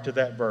is marked to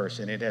that verse,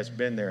 and it has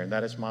been there, and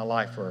that is my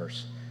life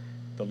verse.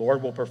 The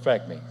Lord will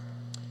perfect me.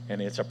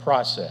 And it's a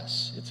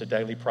process. It's a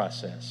daily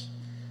process.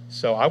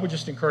 So I would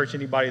just encourage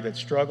anybody that's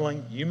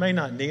struggling. You may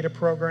not need a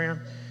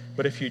program,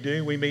 but if you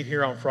do, we meet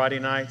here on Friday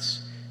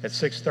nights at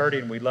 6:30,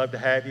 and we'd love to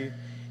have you.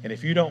 And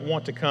if you don't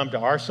want to come to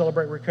our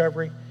Celebrate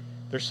Recovery,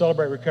 there's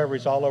Celebrate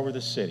Recoveries all over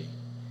the city.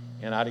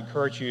 And I'd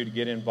encourage you to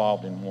get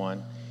involved in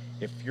one.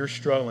 If you're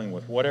struggling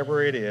with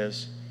whatever it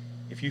is,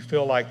 if you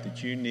feel like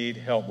that you need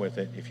help with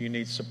it, if you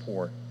need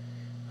support,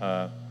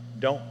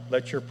 don't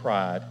let your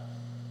pride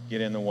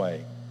get in the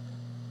way,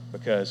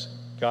 because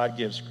God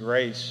gives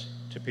grace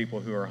to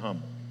people who are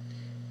humble.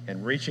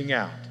 And reaching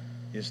out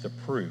is the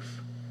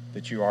proof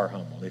that you are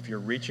humble. If you're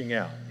reaching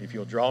out, if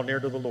you'll draw near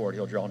to the Lord,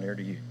 he'll draw near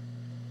to you.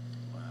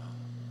 Wow.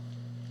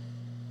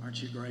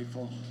 Aren't you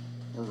grateful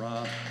for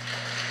Rob?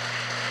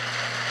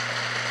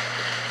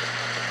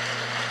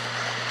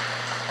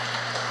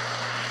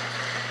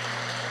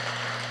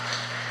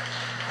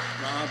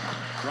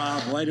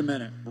 Rob, wait a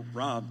minute.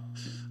 Rob,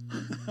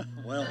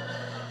 well,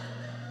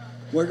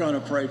 we're going to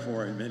pray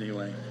for him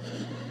anyway.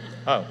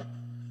 Oh.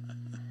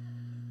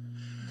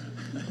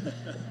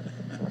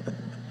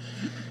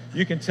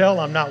 You can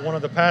tell I'm not one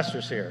of the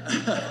pastors here.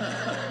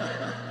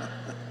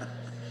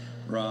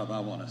 Rob, I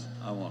want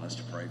us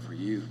to pray for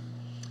you.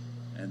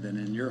 And then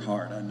in your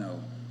heart, I know,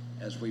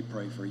 as we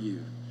pray for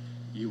you,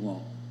 you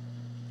want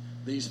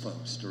these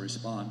folks to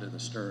respond to the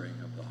stirring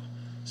of the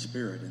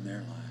Spirit in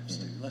their lives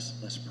too.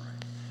 Let's pray.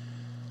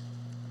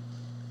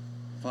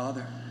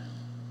 Father,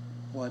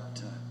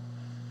 what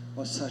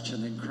such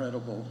an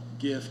incredible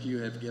gift you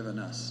have given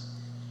us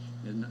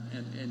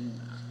in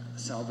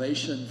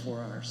salvation for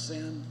our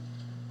sin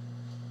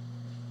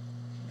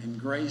and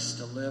grace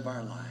to live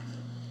our life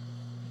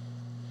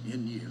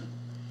in you.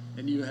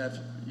 And you have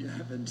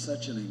in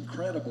such an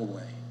incredible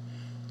way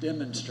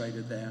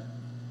demonstrated that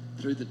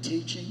through the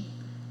teaching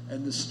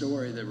and the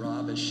story that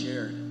Rob has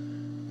shared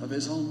of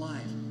his own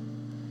life.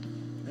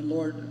 And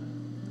Lord,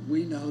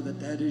 we know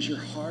that is your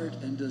heart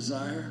and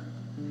desire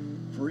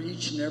for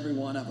each and every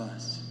one of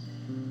us.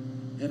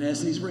 And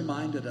as he's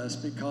reminded us,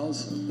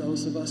 because of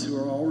those of us who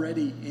are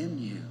already in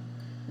you,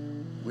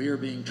 we are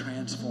being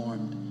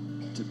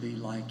transformed to be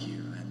like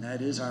you. And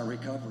that is our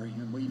recovery.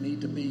 And we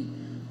need to be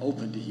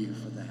open to you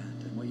for that.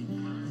 And we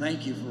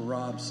thank you for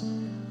Rob's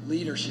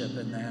leadership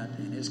in that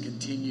and his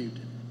continued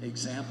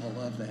example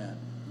of that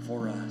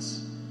for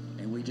us.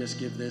 And we just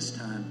give this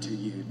time to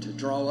you to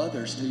draw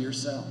others to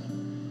yourself.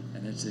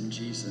 And it's in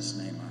Jesus'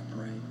 name I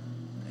pray.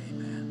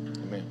 Amen.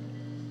 Amen.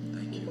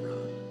 Thank you,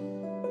 Ron.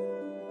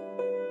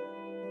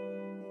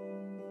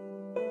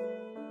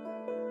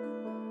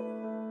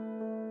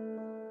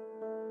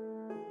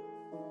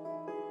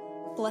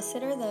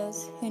 Blessed are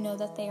those who know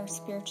that they are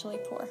spiritually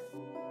poor.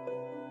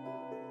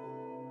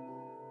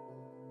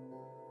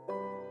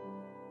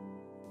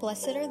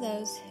 Blessed are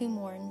those who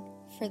mourn,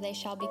 for they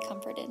shall be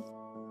comforted.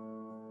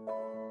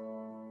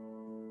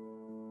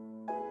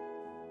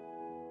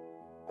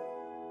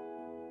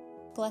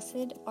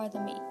 Blessed are the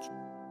meek.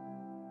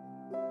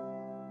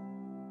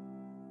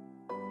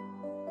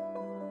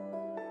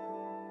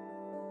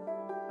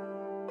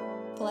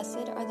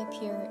 Blessed are the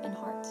pure in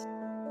heart.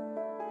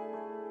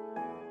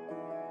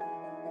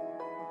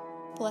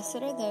 Blessed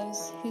are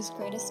those whose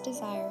greatest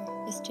desire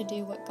is to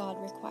do what God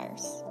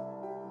requires.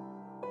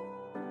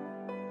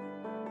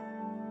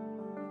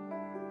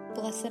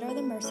 Blessed are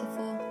the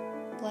merciful.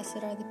 Blessed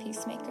are the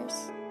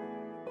peacemakers.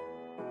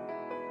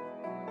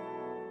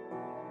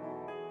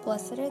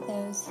 Blessed are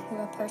those who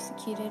are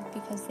persecuted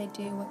because they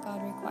do what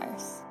God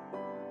requires.